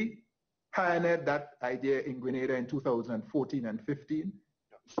we pioneered that idea in Grenada in 2014 and 15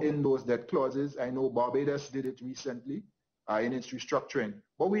 in those debt clauses. I know Barbados did it recently in its restructuring.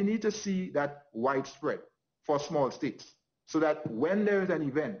 But we need to see that widespread for small states so that when there is an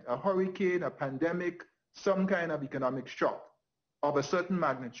event, a hurricane, a pandemic, some kind of economic shock of a certain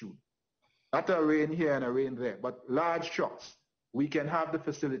magnitude, not a rain here and a rain there, but large shocks, we can have the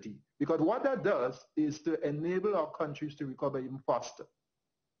facility. Because what that does is to enable our countries to recover even faster.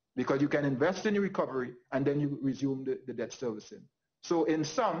 Because you can invest in your recovery and then you resume the debt servicing. So in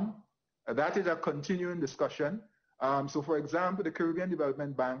sum, that is a continuing discussion. So for example, the Caribbean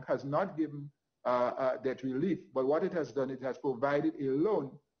Development Bank has not given debt relief, but what it has done, it has provided a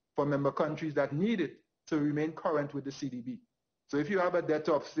loan for member countries that need it to remain current with the CDB. So if you have a debt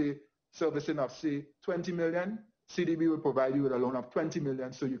of, say, servicing of, say, 20 million, CDB will provide you with a loan of 20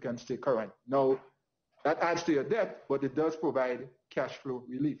 million so you can stay current. Now, that adds to your debt, but it does provide cash flow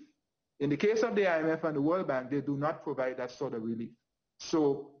relief. In the case of the IMF and the World Bank, they do not provide that sort of relief.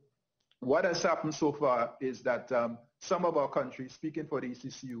 So what has happened so far is that some of our countries, speaking for the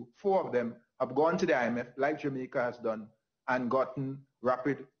ECCU, 4 of them have gone to the IMF, like Jamaica has done, and gotten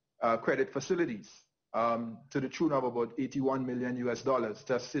rapid credit facilities to the tune of about $81 million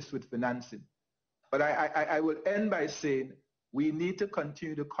to assist with financing. But I will end by saying we need to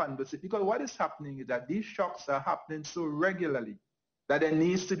continue to converse, because what is happening is that these shocks are happening so regularly that there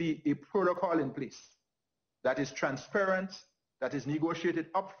needs to be a protocol in place that is transparent, that is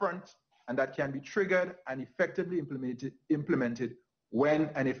negotiated upfront, and that can be triggered and effectively implemented when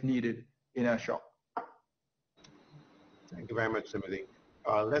and if needed in a shock. Thank you very much, Timothy.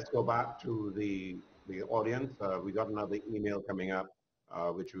 Let's go back to the audience. We got another email coming up,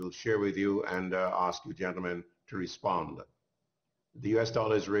 which we'll share with you and ask you gentlemen to respond. The US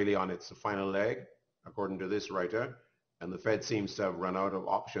dollar is really on its final leg, according to this writer, and the Fed seems to have run out of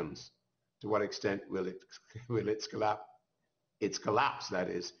options. To what extent will its collapse, that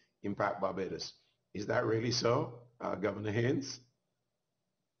is, impact Barbados? Is that really so, Governor Haynes?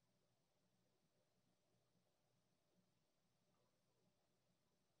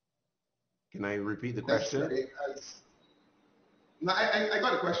 Can I repeat the question? No, I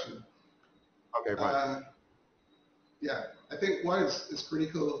got a question. Okay, fine. Yeah, I think what is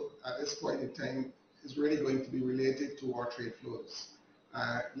critical at this point in time is really going to be related to our trade flows.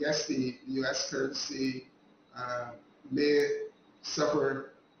 Yes, the U.S. currency may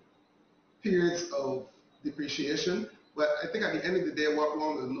suffer periods of depreciation, but I think at the end of the day, what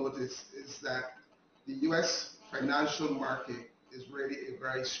one will notice is that the U.S. financial market is really a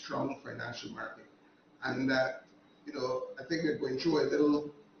very strong financial market, and that, you know, I think we're going through a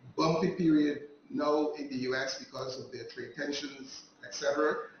little bumpy period now in the U.S. because of their trade tensions,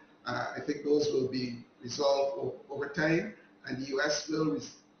 etc. I think those will be resolved over time, and the U.S. will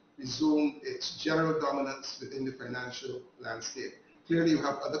resume its general dominance within the financial landscape. Clearly, you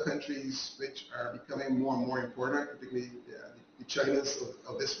have other countries which are becoming more and more important, particularly the Chinas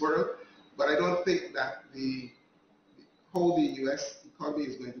of this world. But I don't think that how the U.S. economy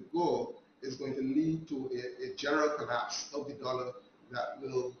is going to go is going to lead to a general collapse of the dollar that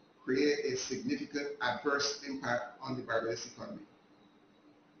will create a significant adverse impact on the Barbados economy.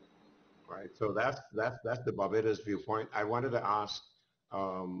 Right. So that's the Barbados viewpoint. I wanted to ask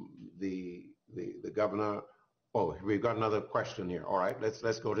the governor. Oh, we've got another question here. All right,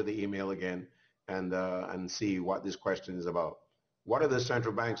 let's go to the email again and see what this question is about. What are the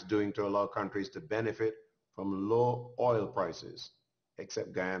central banks doing to allow countries to benefit from low oil prices?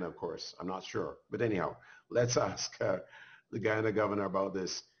 Except Guyana, of course. I'm not sure. But anyhow, let's ask the Guyana governor about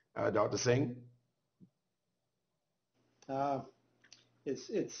this. Dr. Singh?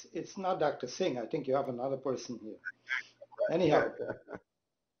 It's not Dr. Singh. I think you have another person here. Anyhow,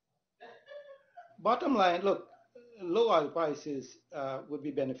 bottom line, look, low oil prices would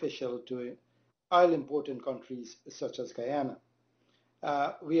be beneficial to oil importing countries such as Guyana.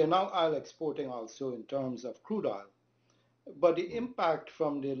 We are now oil exporting also in terms of crude oil. But the impact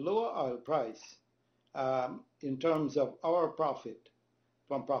from the lower oil price in terms of our profit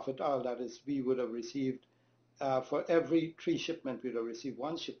from profit oil, that is, we would have received for every 3 shipments, we would have received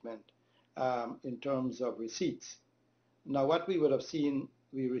 1 shipment in terms of receipts. Now, what we would have seen,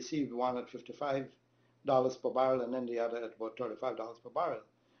 we received one at $55 per barrel and then the other at about $35 per barrel.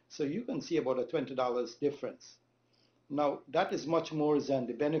 So you can see about a $20 difference. Now, that is much more than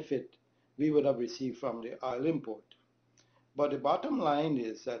the benefit we would have received from the oil import. But the bottom line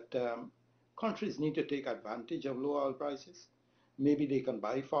is that countries need to take advantage of low oil prices. Maybe they can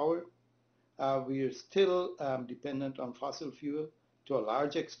buy forward. We are still dependent on fossil fuel to a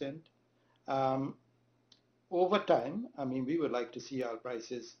large extent. Over time, I mean, we would like to see oil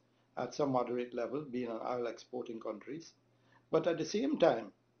prices at some moderate level, being an oil exporting countries. But at the same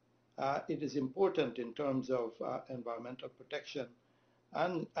time, it is important in terms of environmental protection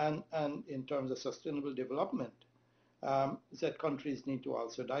and in terms of sustainable development that countries need to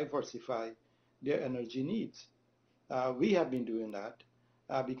also diversify their energy needs. We have been doing that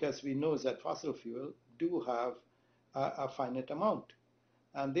because we know that fossil fuel do have a finite amount.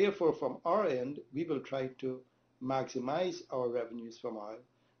 And therefore, from our end, we will try to maximize our revenues from oil,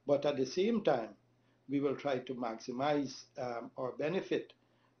 but at the same time, we will try to maximize our benefit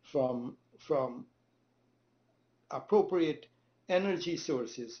from appropriate energy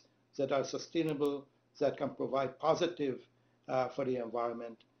sources that are sustainable, that can provide positive for the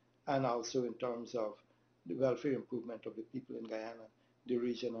environment, and also in terms of the welfare improvement of the people in Guyana, the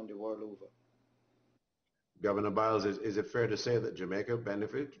region, and the world over. Governor Biles, is it fair to say that Jamaica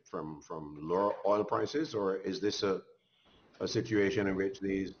benefit from lower oil prices, or is this a situation in which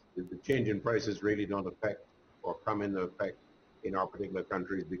the change in prices really don't affect or come into effect in our particular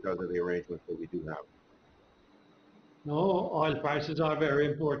countries because of the arrangements that we do have? No, oil prices are very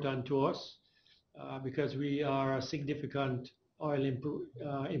important to us because we are a significant oil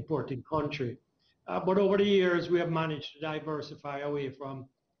importing country. But over the years, we have managed to diversify away from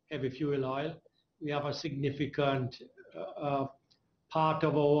heavy fuel oil. We have a significant part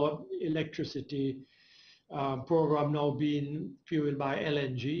of our electricity program now being fueled by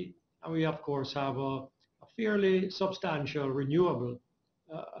LNG. And we, of course, have a fairly substantial renewable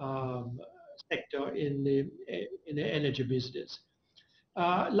sector in the energy business.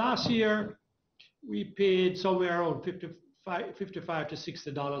 Last year, we paid somewhere around $55 to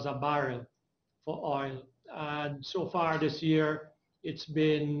 $60 a barrel for oil. And so far this year, it's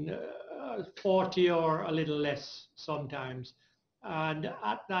been 40 or a little less sometimes. And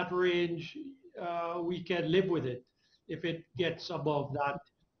at that range, we can live with it. If it gets above that,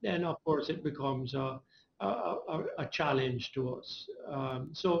 then of course it becomes a challenge to us.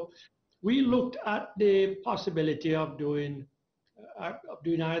 So we looked at the possibility of doing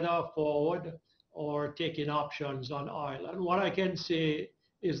either a forward or taking options on oil. And what I can say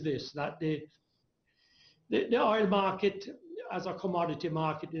is this, that the oil market as a commodity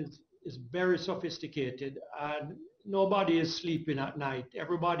market is very sophisticated, and nobody is sleeping at night.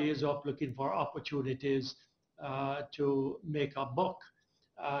 Everybody is up looking for opportunities to make a buck.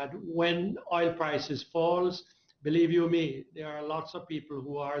 When oil prices falls, believe you me, there are lots of people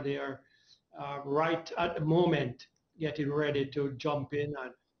who are there right at the moment getting ready to jump in,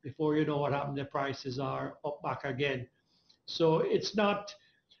 and before you know what happened, the prices are up back again. So it's not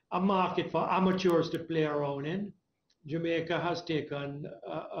a market for amateurs to play around in. Jamaica has taken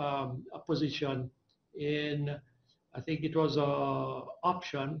a position in, I think it was an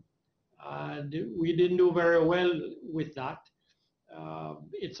option, and we didn't do very well with that.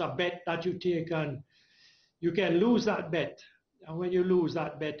 It's a bet that you take, and you can lose that bet. And when you lose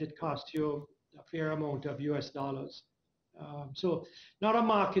that bet, it costs you a fair amount of US dollars. So not a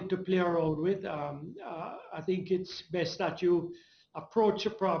market to play around with. I think it's best that you approach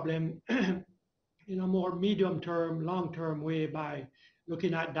a problem in a more medium-term, long-term way by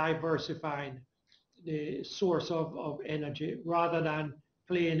looking at diversifying the source of energy rather than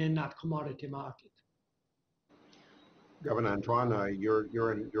playing in that commodity market. Governor Antoine,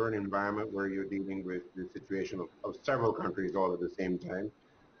 you're in an environment where you're dealing with the situation of several countries all at the same time.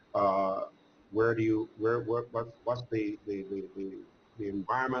 What's the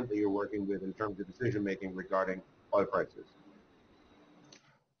environment that you're working with in terms of decision making regarding oil prices?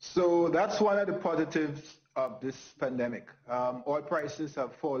 So that's one of the positives of this pandemic. Oil prices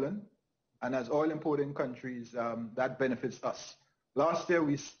have fallen, and as oil importing countries, that benefits us. Last year,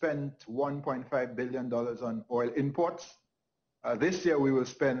 we spent $1.5 billion on oil imports. This year, we will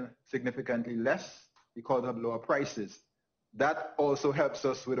spend significantly less because of lower prices. That also helps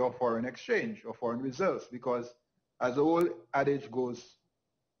us with our foreign exchange or foreign reserves, because as the old adage goes,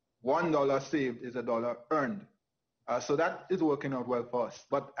 $1 saved is $1 earned. So that is working out well for us.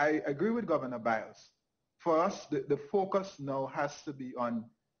 But I agree with Governor Biles. For us, the focus now has to be on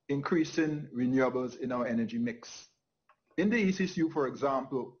increasing renewables in our energy mix. In the ECCU, for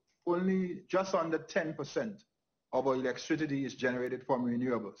example, only just under 10% of our electricity is generated from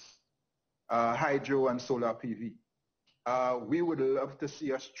renewables, hydro and solar PV. We would love to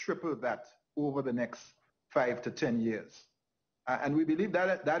see us triple that over the next 5 to 10 years. And we believe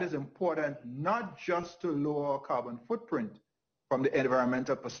that is important, not just to lower our carbon footprint, from the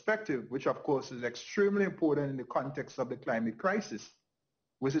environmental perspective, which of course is extremely important in the context of the climate crisis,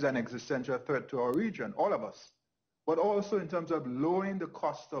 which is an existential threat to our region, all of us, but also in terms of lowering the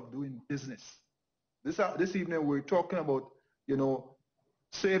cost of doing business. This evening we're talking about,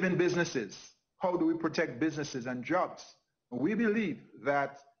 saving businesses. How do we protect businesses and jobs? We believe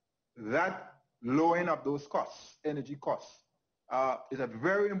that lowering of those costs, energy costs, is a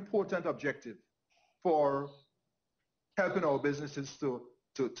very important objective for helping our businesses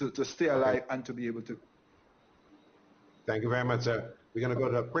to stay alive and to be able to. Thank you very much, sir. We're going to go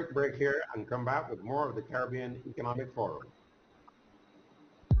to a quick break here and come back with more of the Caribbean Economic Forum.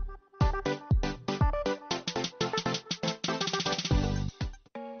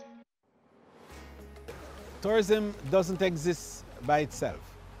 Tourism doesn't exist by itself.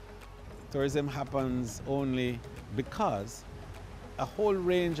 Tourism happens only because a whole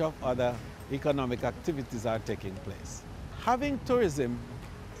range of other economic activities are taking place. Having tourism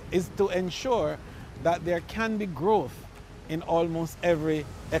is to ensure that there can be growth in almost every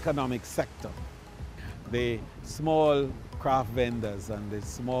economic sector. The small craft vendors and the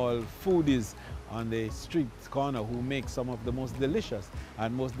small foodies on the street corner who make some of the most delicious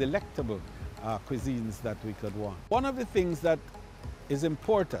and most delectable cuisines that we could want. One of the things that is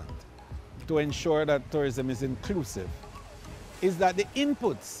important to ensure that tourism is inclusive is that the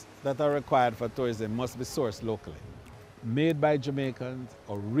inputs that are required for tourism must be sourced locally. Made by Jamaicans,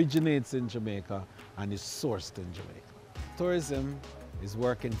 originates in Jamaica, and is sourced in Jamaica. Tourism is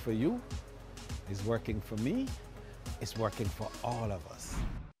working for you, is working for me, is working for all of us.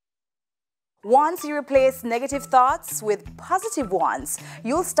 Once you replace negative thoughts with positive ones,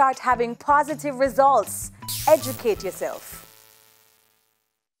 you'll start having positive results. Educate yourself.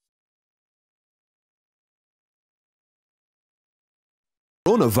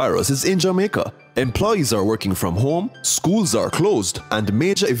 Coronavirus is in Jamaica. Employees are working from home, schools are closed, and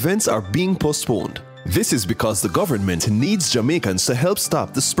major events are being postponed. This is because the government needs Jamaicans to help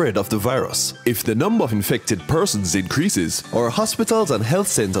stop the spread of the virus. If the number of infected persons increases, our hospitals and health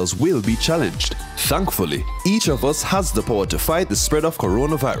centers will be challenged. Thankfully, each of us has the power to fight the spread of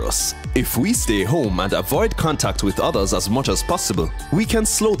coronavirus. If we stay home and avoid contact with others as much as possible, we can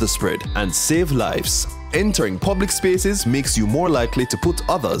slow the spread and save lives. Entering public spaces makes you more likely to put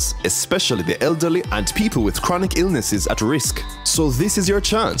others, especially the elderly and people with chronic illnesses, at risk. So this is your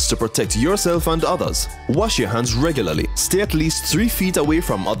chance to protect yourself and others. Wash your hands regularly. Stay at least 3 feet away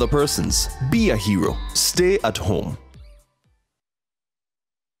from other persons. Be a hero. Stay at home.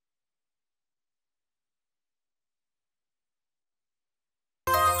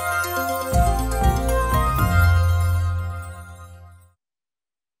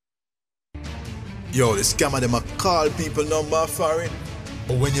 Yo, the scammer them a call people number foreign.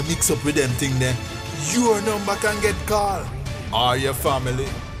 But when you mix up with them thing there, your number can get called. Or your family.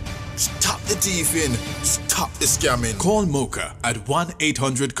 Stop the thieving. Stop the scamming. Call Mocha at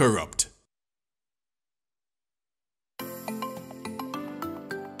 1-800-CORRUPT.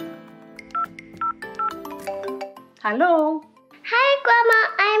 Hello. Hi, Grandma.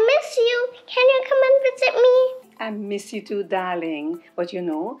 I miss you. Can you come and visit me? I miss you too, darling. But you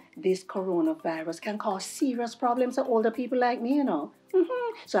know, this coronavirus can cause serious problems to older people like me, you know.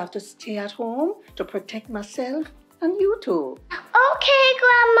 So I have to stay at home to protect myself and you too. Okay,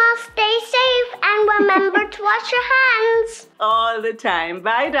 Grandma. Stay safe and remember to wash your hands. All the time.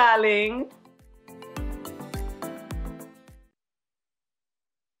 Bye, darling.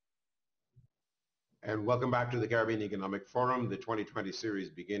 And welcome back to the Caribbean Economic Forum, the 2020 series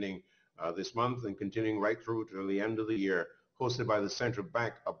beginning this month and continuing right through to the end of the year, hosted by the Central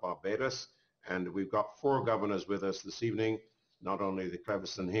Bank of Barbados. And we've got 4 governors with us this evening, not only the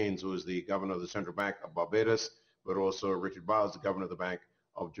Cleviston Haynes, who is the governor of the Central Bank of Barbados, but also Richard Biles, the governor of the Bank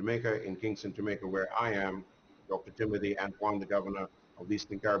of Jamaica in Kingston, Jamaica, where I am, Dr. Timothy Antoine, the governor of the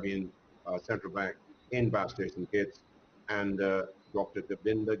Eastern Caribbean Central Bank in Bass Station Kitts, and Dr.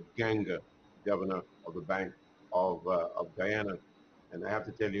 Davinda Ganga, governor of the Bank of Guyana. And I have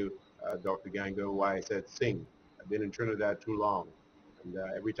to tell you, Dr. Ganga, why I said sing. I've been in Trinidad too long. And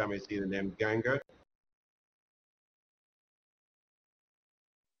every time I see the name Ganga,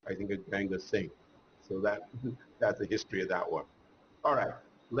 I think of Ganga sing. So that's the history of that one. All right,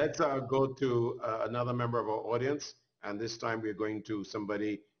 let's go to another member of our audience. And this time we're going to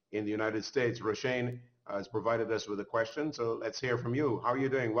somebody in the United States. Roshane has provided us with a question. So let's hear from you. How are you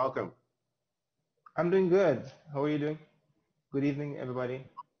doing? Welcome. I'm doing good. How are you doing? Good evening, everybody.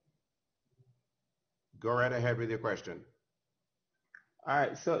 Go right ahead with your question. All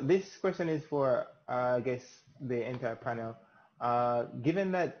right, so this question is for, I guess, the entire panel.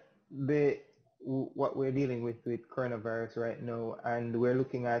 Given that the what we're dealing with coronavirus right now, and we're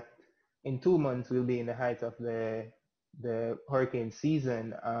looking at in 2 months we'll be in the height of the hurricane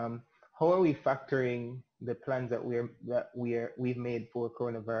season. How are we factoring the plans that we've made for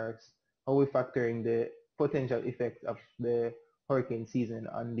coronavirus? How are we factoring the potential effects of the hurricane season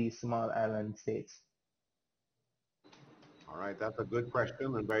on these small island states? All right, that's a good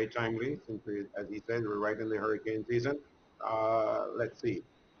question and very timely since, as he said, we're right in the hurricane season. Let's see.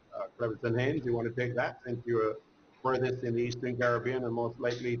 Cleverton Haynes, you want to take that since you're furthest in the Eastern Caribbean and most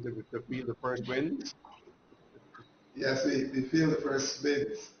likely to feel the first winds? Yes, we feel the first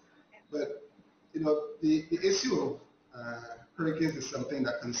winds. But, you know, the issue of hurricanes is something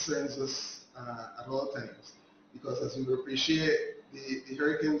that concerns us at all times. Because as you would appreciate, the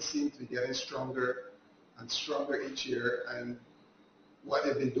hurricanes seem to be getting stronger and stronger each year, and what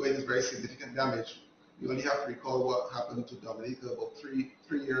they've been doing is very significant damage. You only have to recall what happened to Dominica about three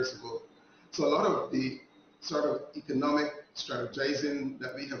years ago. So a lot of the sort of economic strategizing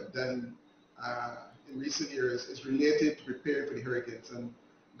that we have done in recent years is related to preparing for the hurricanes. And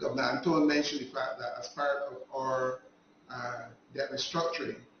Governor Antoine mentioned the fact that as part of our debt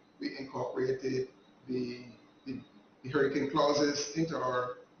restructuring, we incorporated the hurricane clauses into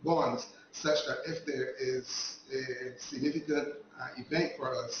our bonds, such that if there is a significant event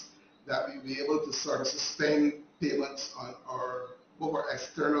for us, that we will be able to sort of sustain payments on both our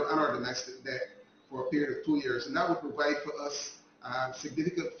external and our domestic debt for a period of 2 years. And that would provide for us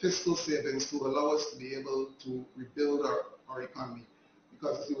significant fiscal savings to allow us to be able to rebuild our economy.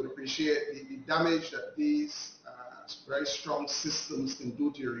 Because as you would appreciate, the damage that these very strong systems can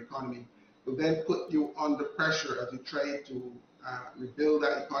do to your economy will then put you under pressure as you try to rebuild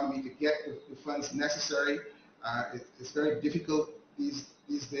that economy to get the funds necessary. It's very difficult these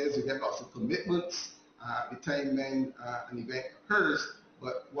days. You get lots of commitments at the time when an event occurs,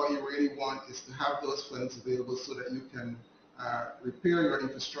 but what you really want is to have those funds available so that you can repair your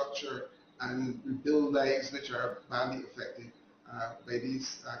infrastructure and rebuild lives which are badly affected by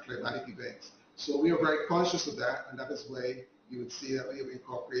these climatic events. So we are very conscious of that, and that is why you would see that we have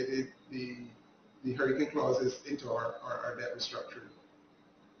incorporated the hurricane clauses into our debt restructuring.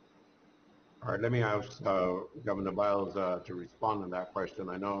 All right, let me ask Governor Biles to respond to that question.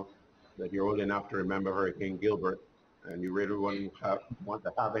 I know that you're old enough to remember Hurricane Gilbert, and you really wouldn't want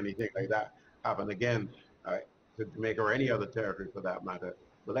to have anything like that happen again to Jamaica or any other territory for that matter.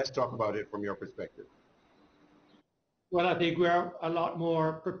 But let's talk about it from your perspective. Well, I think we're a lot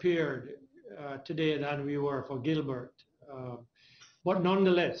more prepared today than we were for Gilbert. But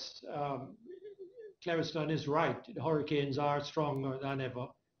nonetheless, Cleverton is right. The hurricanes are stronger than ever.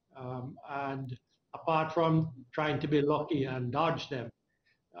 And apart from trying to be lucky and dodge them,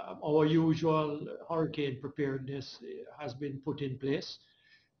 our usual hurricane preparedness has been put in place.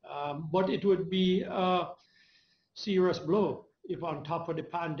 But it would be a serious blow if on top of the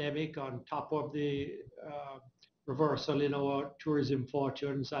pandemic, on top of the reversal in our tourism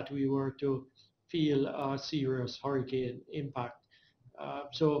fortunes, that we were to feel a serious hurricane impact.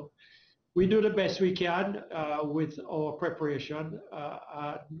 So we do the best we can with our preparation.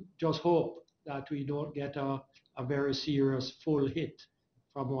 Just hope that we don't get a very serious full hit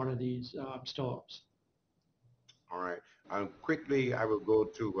from one of these storms. All right. Quickly, I will go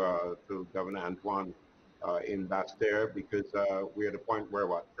to Governor Antoine in Basse-Terre, because we're at a point where,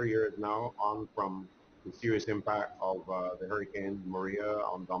 3 years now on from the serious impact of the Hurricane Maria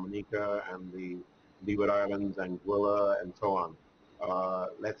on Dominica and the Leeward Islands, Anguilla, and so on.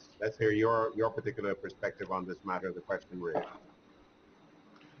 Let's hear your particular perspective on this matter, the question raised.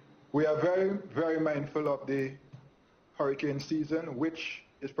 We are very, very mindful of the hurricane season, which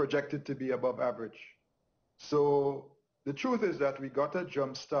is projected to be above average. So the truth is that we got a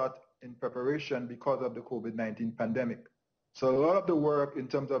jump start in preparation because of the COVID-19 pandemic. So a lot of the work in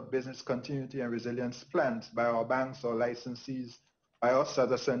terms of business continuity and resilience plans by our banks or licensees, by us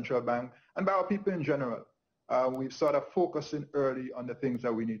as a central bank, and by our people in general, we've sort of focusing early on the things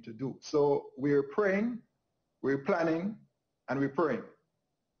that we need to do. So we're praying, we're planning, and we're praying.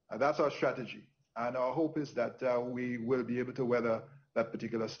 That's our strategy. And our hope is that we will be able to weather that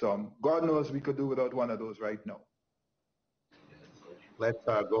particular storm. God knows we could do without one of those right now. Let's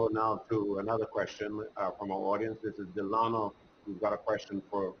go now to another question from our audience. This is Delano, who's got a question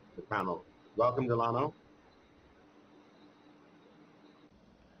for the panel. Welcome, Delano.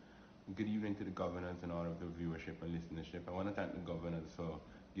 Good evening to the governors and all of the viewership and listenership. I want to thank the governors for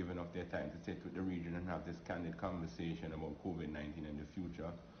giving up their time to sit with the region and have this candid conversation about COVID-19 in the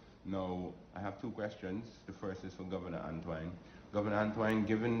future. Now, I have two questions. The first is for Governor Antoine. Governor Antoine,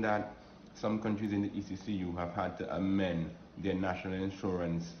 given that some countries in the ECCU have had to amend their national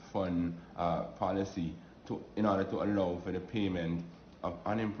insurance fund policy in order to allow for the payment of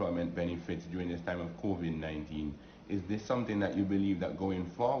unemployment benefits during this time of COVID-19. Is this something that you believe that going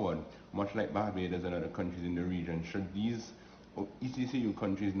forward, much like Barbados and other countries in the region, should these ECCU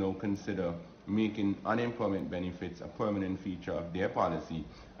countries now consider making unemployment benefits a permanent feature of their policy?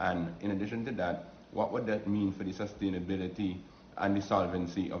 And in addition to that, what would that mean for the sustainability and the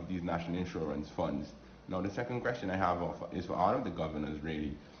solvency of these national insurance funds? Now, the second question I have is for all of the governors,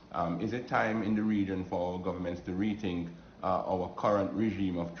 really. Is it time in the region for governments to rethink our current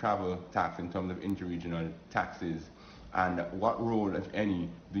regime of travel tax in terms of interregional taxes? And what role, if any,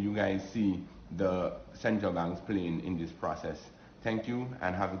 do you guys see the central banks playing in this process? Thank you,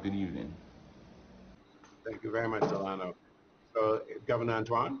 and have a good evening. Thank you very much, Delano. So, Governor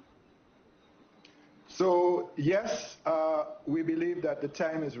Antoine? So, yes, we believe that the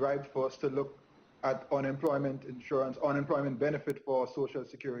time is right for us to look at unemployment insurance, unemployment benefit for Social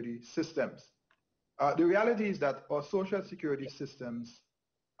Security systems. The reality is that our Social Security systems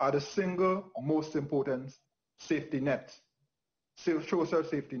are the single most important safety net, social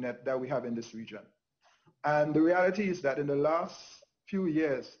safety net that we have in this region. And the reality is that in the last few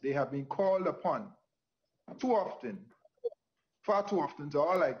years, they have been called upon too often, far too often to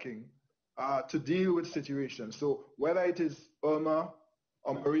our liking, to deal with situations. So whether it is Irma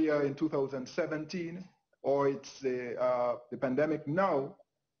or Maria in 2017, or it's the pandemic now,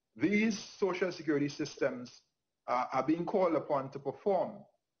 these Social Security systems are being called upon to perform.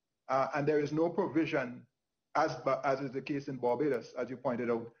 And there is no provision, as is the case in Barbados, as you pointed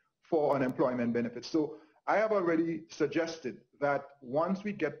out, for unemployment benefits. So I have already suggested that once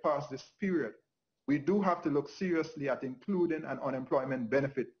we get past this period, we do have to look seriously at including an unemployment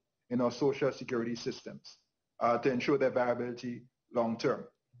benefit in our Social Security systems to ensure their viability long term.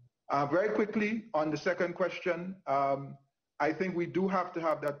 Very quickly, on the second question, I think we do have to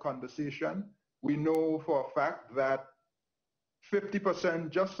have that conversation. We know for a fact that 50%,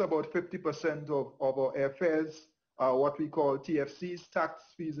 just about 50% of our airfares are what we call TFCs, tax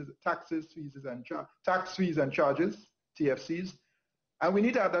fees and charges, TFCs. And we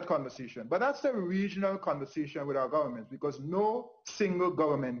need to have that conversation. But that's a regional conversation with our governments, because no single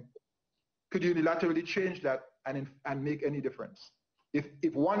government could unilaterally change that and make any difference.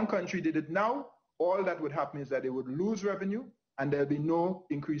 If one country did it now, all that would happen is that they would lose revenue and there'll be no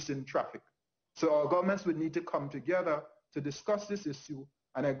increase in traffic. So our governments would need to come together to discuss this issue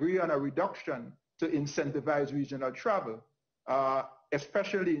and agree on a reduction to incentivize regional travel,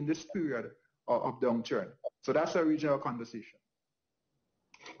 especially in this period of downturn. So that's a regional conversation.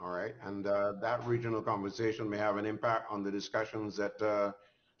 All right, and that regional conversation may have an impact on the discussions that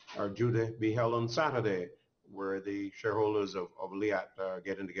are due to be held on Saturday, where the shareholders of LIAT are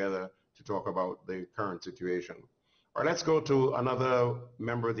getting together to talk about the current situation. All right, let's go to another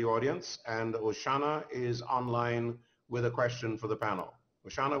member of the audience, and Oshana is online with a question for the panel.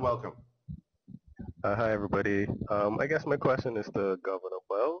 Oshana, welcome. Hi, everybody. I guess my question is to Governor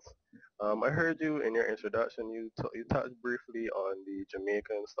Wells. I heard you in your introduction, you touched briefly on the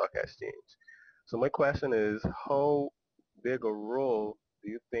Jamaican Stock Exchange. So my question is, how big a role do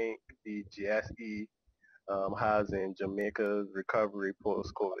you think the GSE has in Jamaica's recovery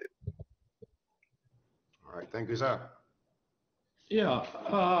post-COVID? All right, thank you, sir. Yeah,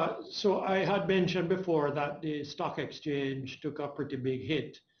 so I had mentioned before that the stock exchange took a pretty big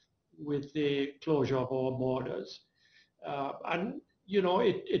hit with the closure of our borders. And, you know,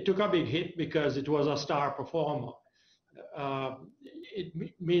 it took a big hit because it was a star performer. It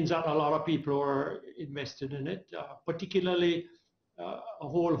means that a lot of people were invested in it, particularly a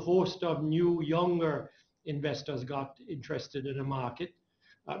whole host of new, younger investors got interested in the market.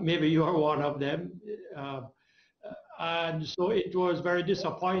 Maybe you are one of them. And so it was very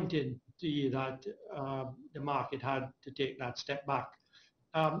disappointing to see that the market had to take that step back.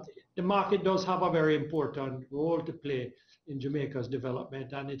 The market does have a very important role to play in Jamaica's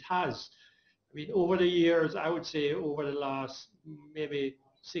development, and it has. I mean, over the years, I would say over the last maybe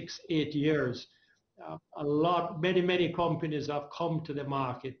 6-8 years, many companies have come to the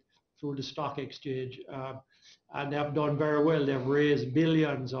market through the stock exchange, and they have done very well. They've raised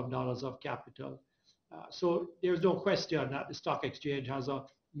billions of dollars of capital. So there's no question that the stock exchange has a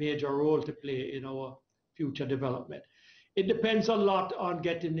major role to play in our future development. It depends a lot on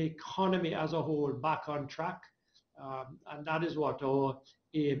getting the economy as a whole back on track, and that is what our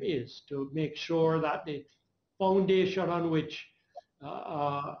aim is, to make sure that the foundation on which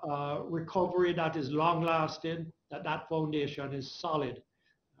recovery that is long-lasting, that foundation is solid,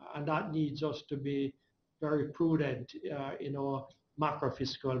 and that needs us to be very prudent in our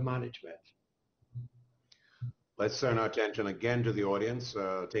macro-fiscal management. Let's turn our attention again to the audience,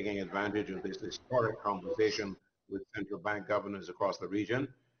 taking advantage of this historic conversation with central bank governors across the region.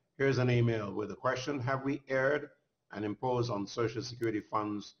 Here's an email with a question. Have we erred and imposed on Social Security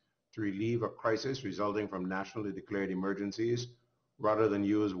funds to relieve a crisis resulting from nationally declared emergencies rather than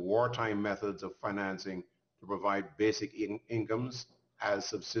use wartime methods of financing to provide basic incomes as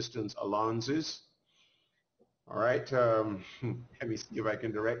subsistence allowances? All right, let me see if I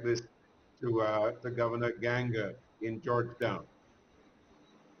can direct this to Governor Ganga in Georgetown.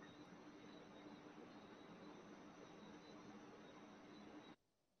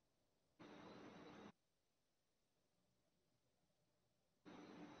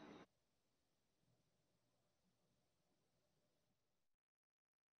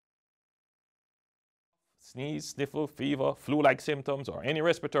 Sneeze, sniffle, fever, flu-like symptoms, or any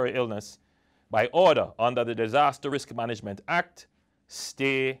respiratory illness, by order under the Disaster Risk Management Act,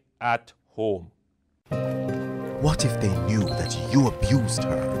 stay at home. What if they knew that you abused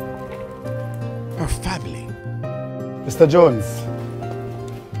her? Her family? Mr. Jones.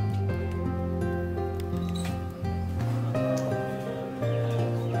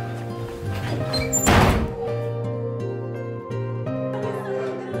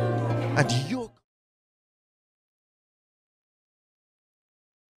 And you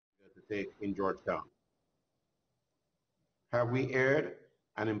to take in Georgetown. Have we erred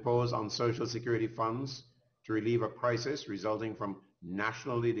and imposed on Social Security funds to relieve a crisis resulting from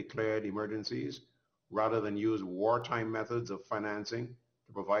nationally declared emergencies rather than use wartime methods of financing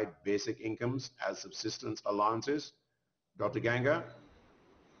to provide basic incomes as subsistence allowances? Dr. Ganga?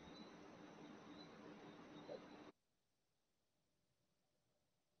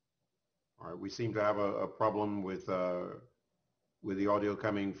 All right, we seem to have a problem with the audio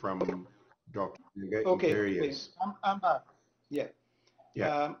coming from Dr. Ganga. Okay, there he is. I'm back. Yeah.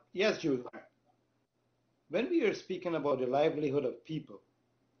 Yeah. Yes, Julian. When we are speaking about the livelihood of people,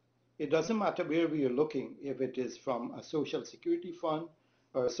 it doesn't matter where we are looking, if it is from a social security fund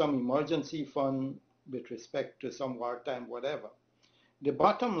or some emergency fund with respect to some wartime, whatever. The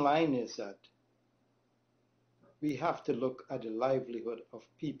bottom line is that we have to look at the livelihood of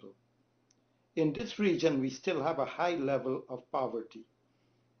people. In this region, we still have a high level of poverty.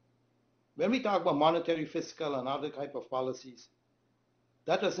 When we talk about monetary, fiscal, and other type of policies,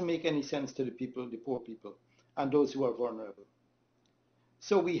 that doesn't make any sense to the people, the poor people, and those who are vulnerable.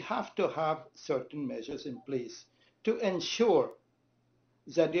 So we have to have certain measures in place to ensure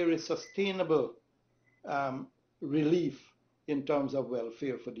that there is sustainable relief in terms of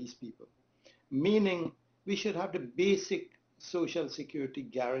welfare for these people. Meaning we should have the basic social security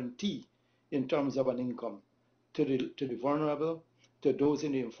guarantee in terms of an income to the vulnerable, to those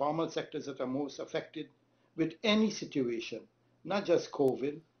in the informal sectors that are most affected with any situation, not just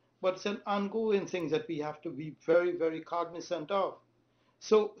COVID, but it's an ongoing thing that we have to be very, very cognizant of.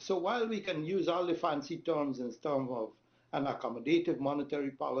 So while we can use all the fancy terms in terms of an accommodative monetary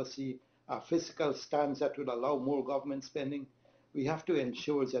policy, a fiscal stance that would allow more government spending, we have to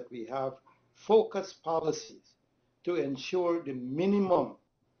ensure that we have focused policies to ensure the minimum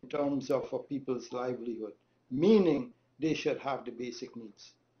in terms of for people's livelihood, meaning they should have the basic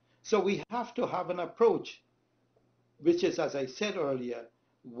needs. So we have to have an approach which is, as I said earlier,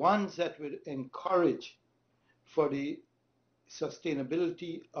 ones that would encourage for the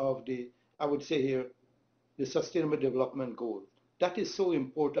sustainability of the, I would say here, the Sustainable Development Goal. That is so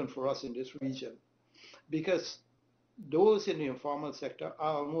important for us in this region because those in the informal sector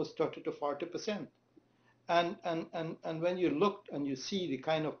are almost 30 to 40%. And when you look and you see the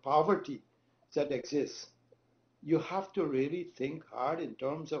kind of poverty that exists, you have to really think hard in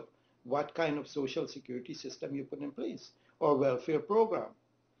terms of what kind of social security system you put in place or welfare program.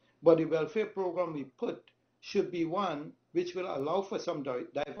 But the welfare program we put should be one which will allow for some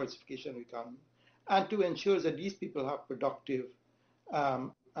diversification of the economy and to ensure that these people have productive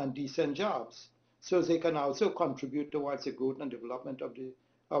and decent jobs so they can also contribute towards the growth and development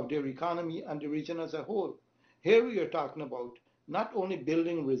of their economy and the region as a whole. Here we are talking about not only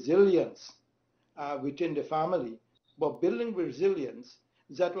building resilience within the family, but building resilience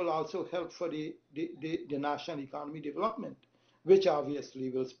that will also help for the national economy development, which obviously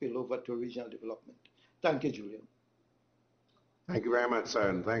will spill over to regional development. Thank you, Julian. Thank you very much, sir,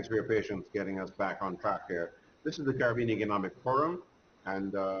 and thanks for your patience getting us back on track here. This is the Caribbean Economic Forum,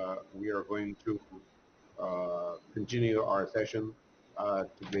 and we are going to continue our session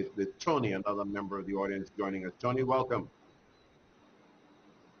with Tony, another member of the audience joining us. Tony, welcome.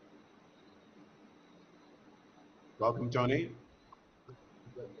 Welcome, Tony.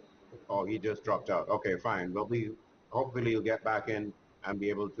 Oh, he just dropped out. Okay, fine. Well, hopefully he'll get back in and be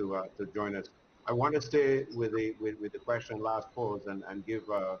able to join us I want to stay with the question last posed and give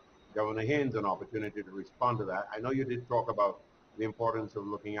Governor Haynes an opportunity to respond to that. I know you did talk about the importance of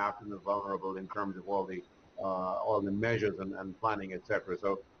looking after the vulnerable in terms of all the measures and planning, etc.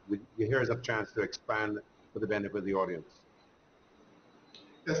 So here's a chance to expand for the benefit of the audience.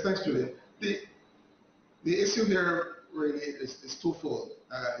 Yes, thanks, Julian. The issue here really is twofold.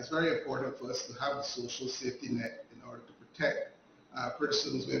 It's very important for us to have a social safety net in order to protect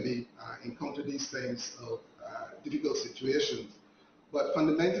persons when they encounter these kinds of difficult situations. But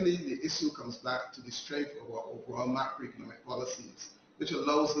fundamentally, the issue comes back to the strength of our overall macroeconomic policies, which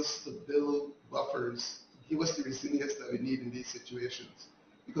allows us to build buffers, give us the resilience that we need in these situations.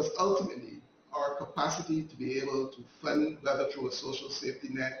 Because ultimately, our capacity to be able to fund, whether through a social safety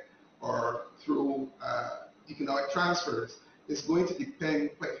net or through economic transfers, is going to depend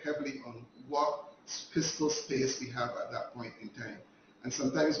quite heavily on what fiscal space we have at that point in time. And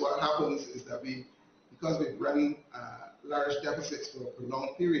sometimes what happens is that because we've run large deficits for a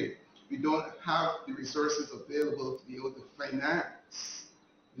prolonged period, we don't have the resources available to be able to finance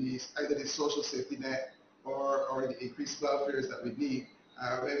either the social safety net or the increased welfares that we need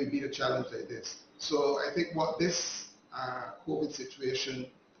when we meet a challenge like this. So I think what this COVID situation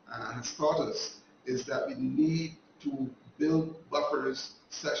has taught us is that we need to build buffers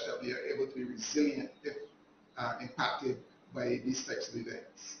such that we are able to be resilient if impacted by these types of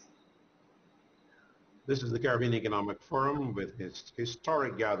events. This is the Caribbean Economic Forum with its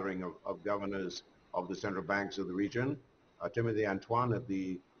historic gathering of governors of the central banks of the region. Timothy Antoine at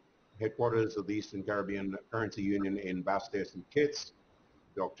the headquarters of the Eastern Caribbean Currency Union in Basseterre St. Kitts,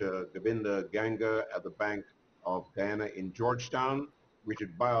 Dr. Govinda Ganga at the Bank of Guyana in Georgetown,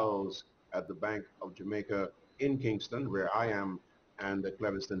 Richard Biles at the Bank of Jamaica in Kingston, where I am, and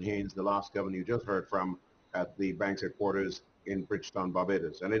Cleviston Haynes, the last governor you just heard from, at the bank's headquarters in Bridgetown,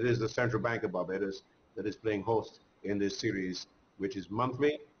 Barbados. And it is the Central Bank of Barbados that is playing host in this series, which is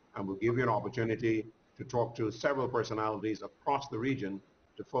monthly, and will give you an opportunity to talk to several personalities across the region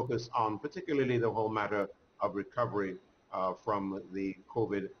to focus on particularly the whole matter of recovery from the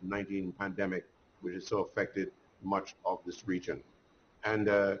COVID-19 pandemic, which has so affected much of this region. And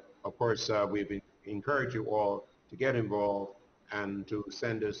of course, we've encouraged you all to get involved and to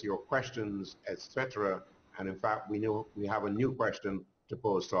send us your questions, etc. And in fact, we have a new question to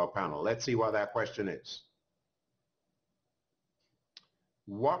pose to our panel. Let's see what that question is.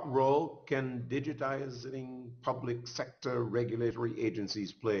 What role can digitizing public sector regulatory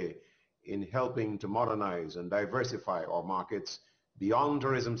agencies play in helping to modernize and diversify our markets beyond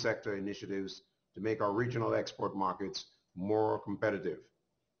tourism sector initiatives to make our regional export markets more competitive?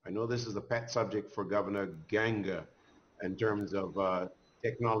 I know this is a pet subject for Governor Ganga in terms of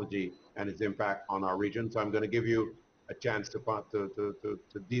technology and its impact on our region. So I'm going to give you a chance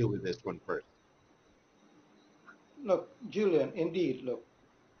to deal with this one first. Look, Julian, indeed, look,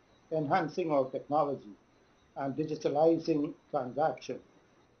 enhancing our technology and digitalizing transactions,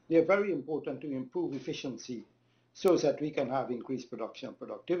 they are very important to improve efficiency so that we can have increased production and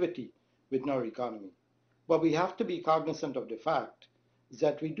productivity within our economy. But we have to be cognizant of the fact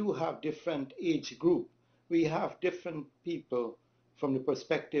that we do have different age group. We have different people from the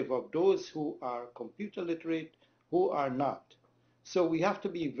perspective of those who are computer literate, who are not. So we have to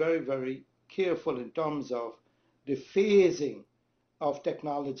be very, very careful in terms of the phasing of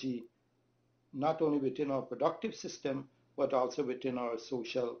technology, not only within our productive system, but also within our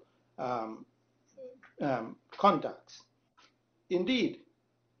social contacts. Indeed,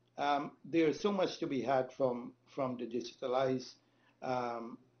 there is so much to be had from the digitalized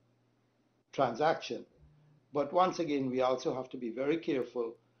transaction. But once again, we also have to be very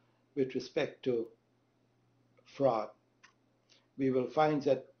careful with respect to fraud. We will find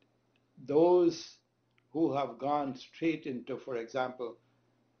that those who have gone straight into, for example,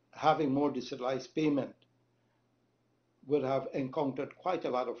 having more digitalized payment would have encountered quite a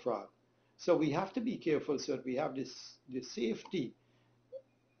lot of fraud. So we have to be careful so that we have this safety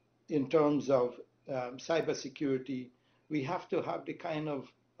in terms of cybersecurity. We have to have the kind of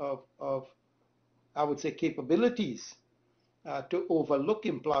I would say, capabilities to overlook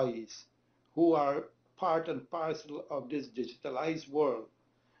employees who are part and parcel of this digitalized world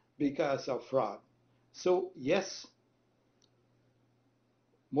because of fraud. So yes,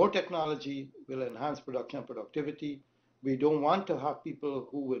 more technology will enhance production and productivity. We don't want to have people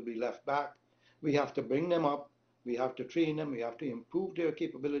who will be left back. We have to bring them up. We have to train them. We have to improve their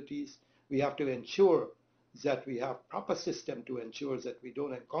capabilities. We have to ensure that we have proper system to ensure that we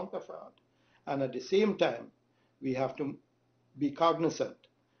don't encounter fraud. And at the same time, we have to be cognizant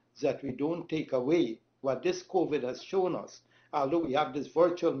that we don't take away what this COVID has shown us. Although we have this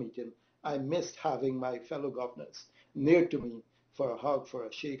virtual meeting, I missed having my fellow governors near to me for a hug, for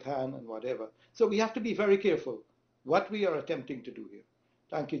a shake hand, and whatever. So we have to be very careful what we are attempting to do here.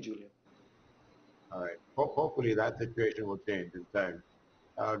 Thank you, Julian. All right. Hopefully that situation will change in time.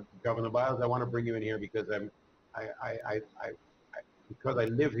 Governor Biles, I want to bring you in here because because I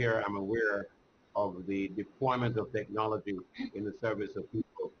live here, I'm aware of the deployment of technology in the service of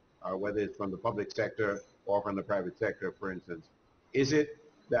people, whether it's from the public sector or from the private sector, for instance. Is it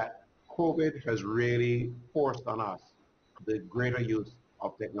that COVID has really forced on us the greater use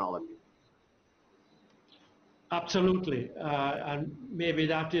of technology? Absolutely, and maybe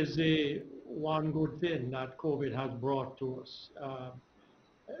that is the one good thing that COVID has brought to us.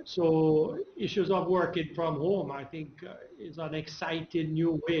 So issues of working from home, I think, is an exciting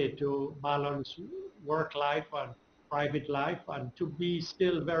new way to balance work life and private life and to be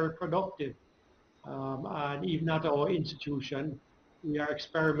still very productive. And even at our institution, we are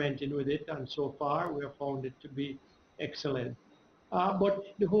experimenting with it, and so far we have found it to be excellent.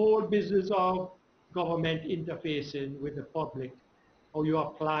 But the whole business of government interfacing with the public, how you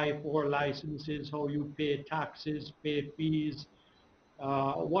apply for licenses, how you pay taxes, pay fees,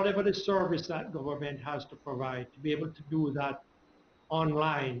 whatever the service that government has to provide, to be able to do that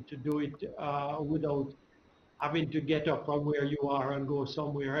online, to do it without having to get up from where you are and go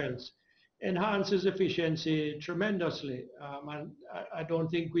somewhere else, enhances efficiency tremendously. And I don't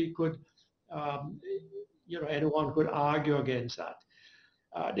think we could, anyone could argue against that.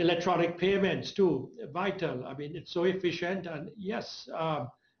 The electronic payments too, vital. I mean, it's so efficient, and yes, I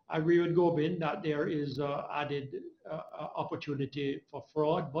agree with Gobin that there is added opportunity for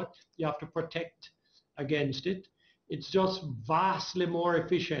fraud, but you have to protect against it. It's just vastly more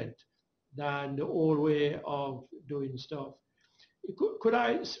efficient than the old way of doing stuff. Could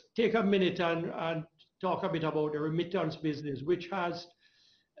I take a minute and talk a bit about the remittance business, which has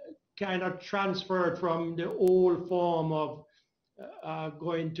kind of transferred from the old form of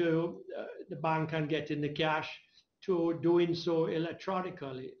going to the bank and getting the cash to doing so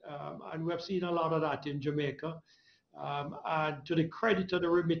electronically. And we've seen a lot of that in Jamaica. And to the credit of the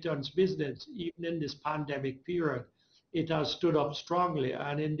remittance business, even in this pandemic period, it has stood up strongly.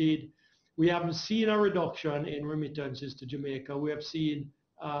 And indeed, we haven't seen a reduction in remittances to Jamaica. We have seen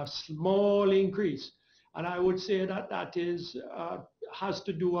a small increase. And I would say that that is, has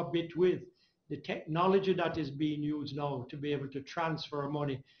to do a bit with the technology that is being used now to be able to transfer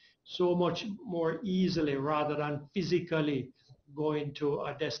money so much more easily rather than physically going to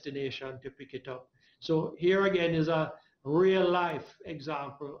a destination to pick it up. So here again is a real life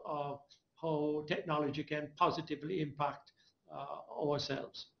example of how technology can positively impact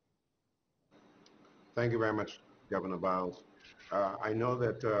ourselves. Thank you very much, Governor Biles. I know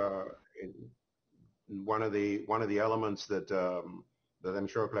that one of the elements that that I'm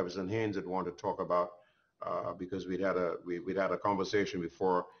sure Cleverson Haynes would want to talk about because we'd had a conversation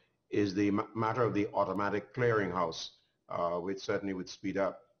before is the matter of the automatic clearinghouse, which certainly would speed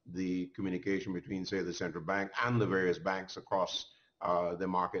up the communication between, say, the central bank and the various banks across the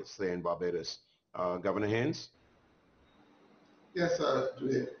markets there in Barbados. Governor Haynes? Yes,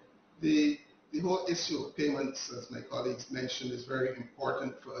 Julian. The whole issue of payments, as my colleagues mentioned, is very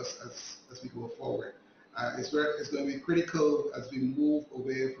important for us as we go forward. It's going to be critical as we move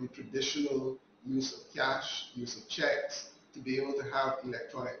away from traditional use of cash, use of checks, to be able to have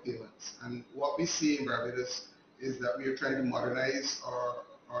electronic payments. And what we see in Barbados is that we are trying to modernize our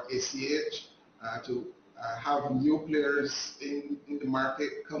ACH to have new players in the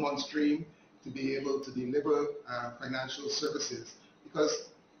market come on stream to be able to deliver financial services, because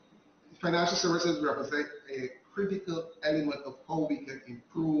financial services represent a critical element of how we can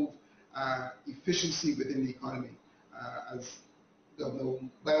improve efficiency within the economy. As Governor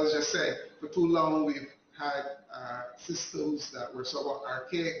Biles just said, for too long we've had systems that were somewhat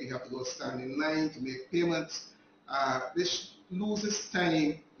archaic. We have to go stand in line to make payments. This loses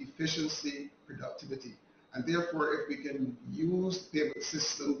time, efficiency, productivity. And therefore, if we can use the payment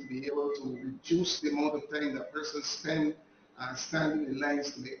system to be able to reduce the amount of time that persons spend standing in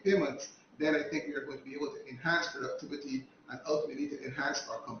lines to make payments, then I think we are going to be able to enhance productivity and ultimately to enhance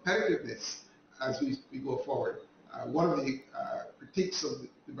our competitiveness as we go forward. One of the critiques of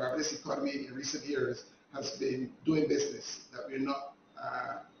the Barbados economy in recent years has been doing business, that we're not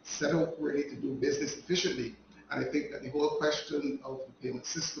set up really to do business efficiently. And I think that the whole question of the payment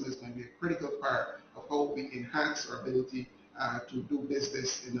system is going to be a critical part of how we enhance our ability to do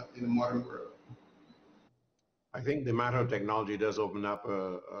business in a modern world. I think the matter of technology does open up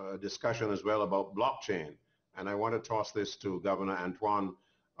a discussion as well about blockchain. And I want to toss this to Governor Antoine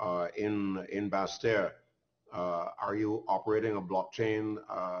in Bastere. Are you operating a blockchain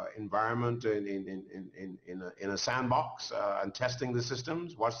environment in a sandbox and testing the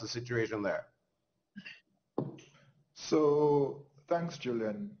systems? What's the situation there? So thanks,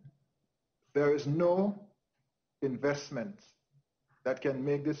 Julian. There is no investment that can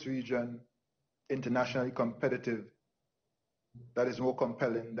make this region internationally competitive that is more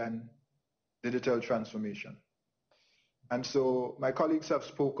compelling than digital transformation. And so my colleagues have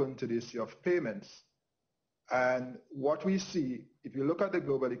spoken to the issue of payments. And what we see, if you look at the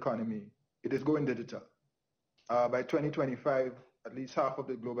global economy, it is going digital. By 2025, at least half of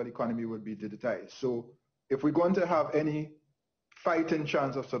the global economy will be digitized. So if we're going to have any fighting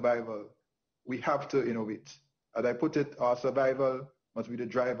chance of survival, we have to innovate. As I put it, our survival must be the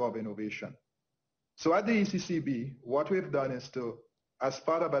driver of innovation. So at the ECCB, what we've done is to, as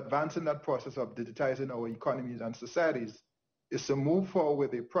part of advancing that process of digitizing our economies and societies, is to move forward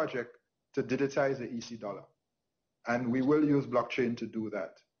with a project to digitize the EC dollar. And we will use blockchain to do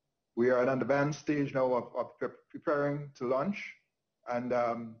that. We are at an advanced stage now of preparing to launch, and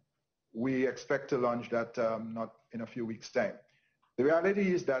we expect to launch that not in a few weeks' time. The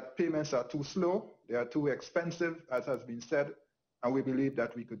reality is that payments are too slow, they are too expensive, as has been said, and we believe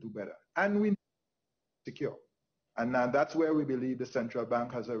that we could do better. And we need to secure. And that's where we believe the central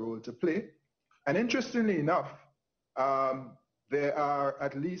bank has a role to play. And interestingly enough, there are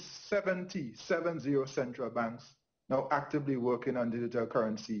at least 70 central banks now actively working on digital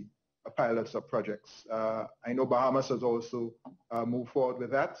currency pilots or projects. I know Bahamas has also moved forward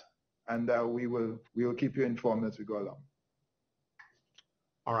with that, and we will keep you informed as we go along.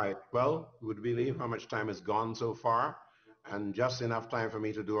 All right. Well, you would believe how much time has gone so far, and just enough time for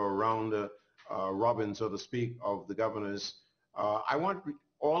me to do a round robin, so to speak, of the governors. I want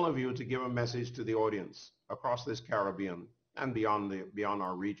all of you to give a message to the audience across this Caribbean and beyond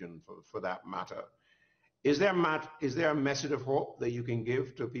our region, for that matter. Is there a message of hope that you can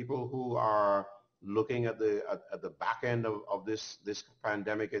give to people who are looking at the back end of this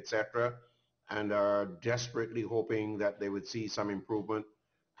pandemic, etc., and are desperately hoping that they would see some improvement?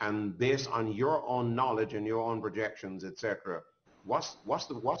 And based on your own knowledge and your own projections, etc., what's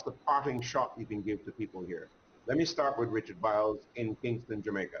the parting shot you can give to people here? Let me start with Richard Biles in Kingston,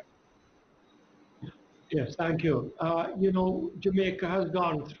 Jamaica. Yes, thank you. You know, Jamaica has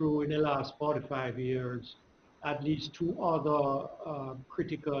gone through in the last 45 years at least 2 other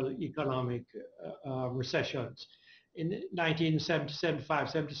critical economic recessions. In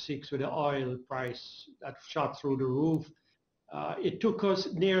 1975-76, with the oil price that shot through the roof, it took us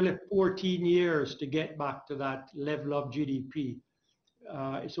nearly 14 years to get back to that level of GDP.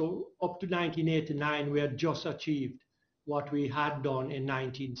 So up to 1989, we had just achieved what we had done in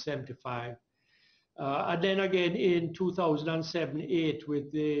 1975. And then again in 2007-8,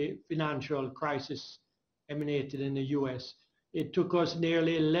 with the financial crisis emanated in the US, it took us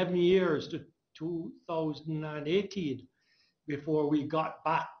nearly 11 years to 2018 before we got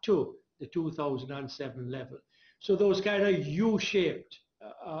back to the 2007 level. So those kind of U-shaped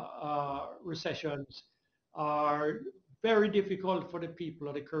recessions are very difficult for the people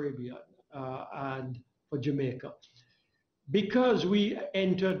of the Caribbean and for Jamaica. Because we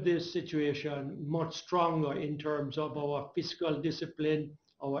entered this situation much stronger in terms of our fiscal discipline,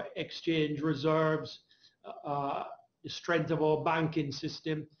 our exchange reserves, the strength of our banking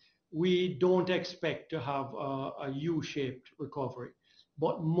system, we don't expect to have a U-shaped recovery,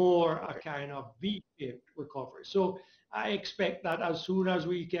 but more a kind of V-shaped recovery. So I expect that as soon as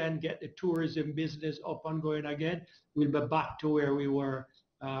we can get the tourism business up and going again, we'll be back to where we were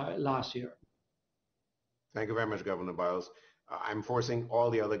last year. Thank you very much, Governor Biles. I'm forcing all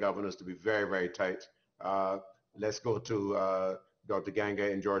the other governors to be very, very tight. Let's go to Dr.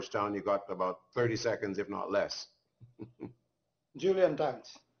 Ganga in Georgetown. You got about 30 seconds, if not less. Julian,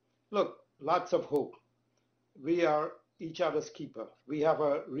 thanks. Look, lots of hope. We are each other's keeper. We have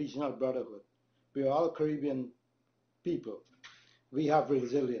a regional brotherhood. We are all Caribbean people. We have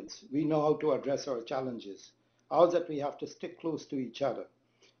resilience. We know how to address our challenges. All that we have to stick close to each other.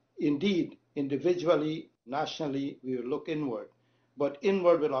 Indeed, individually, nationally, we will look inward, but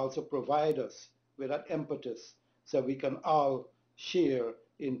inward will also provide us with that impetus so we can all share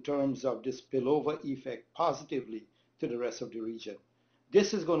in terms of this spillover effect positively to the rest of the region.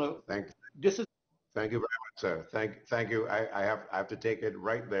 This is going to... Thank you very much, sir. Thank you. I have to take it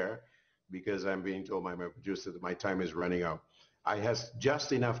right there because I'm being told by my producer that my time is running out. I have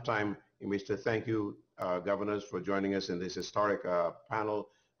just enough time in which to thank you, governors, for joining us in this historic panel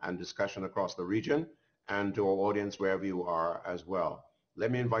and discussion across the region, and to our audience wherever you are as well.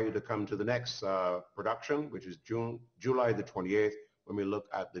 Let me invite you to come to the next production, which is July the 28th, when we look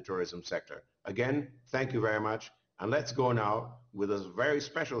at the tourism sector. Again, thank you very much. And let's go now with a very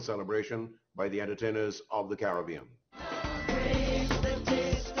special celebration by the entertainers of the Caribbean.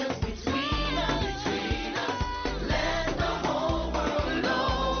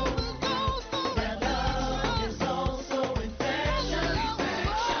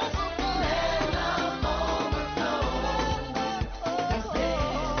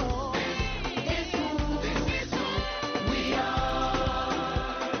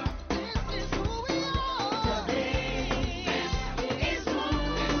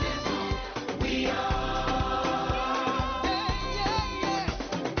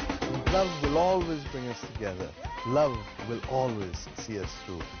 Love will always bring us together. Love will always see us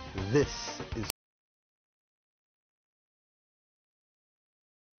through. This is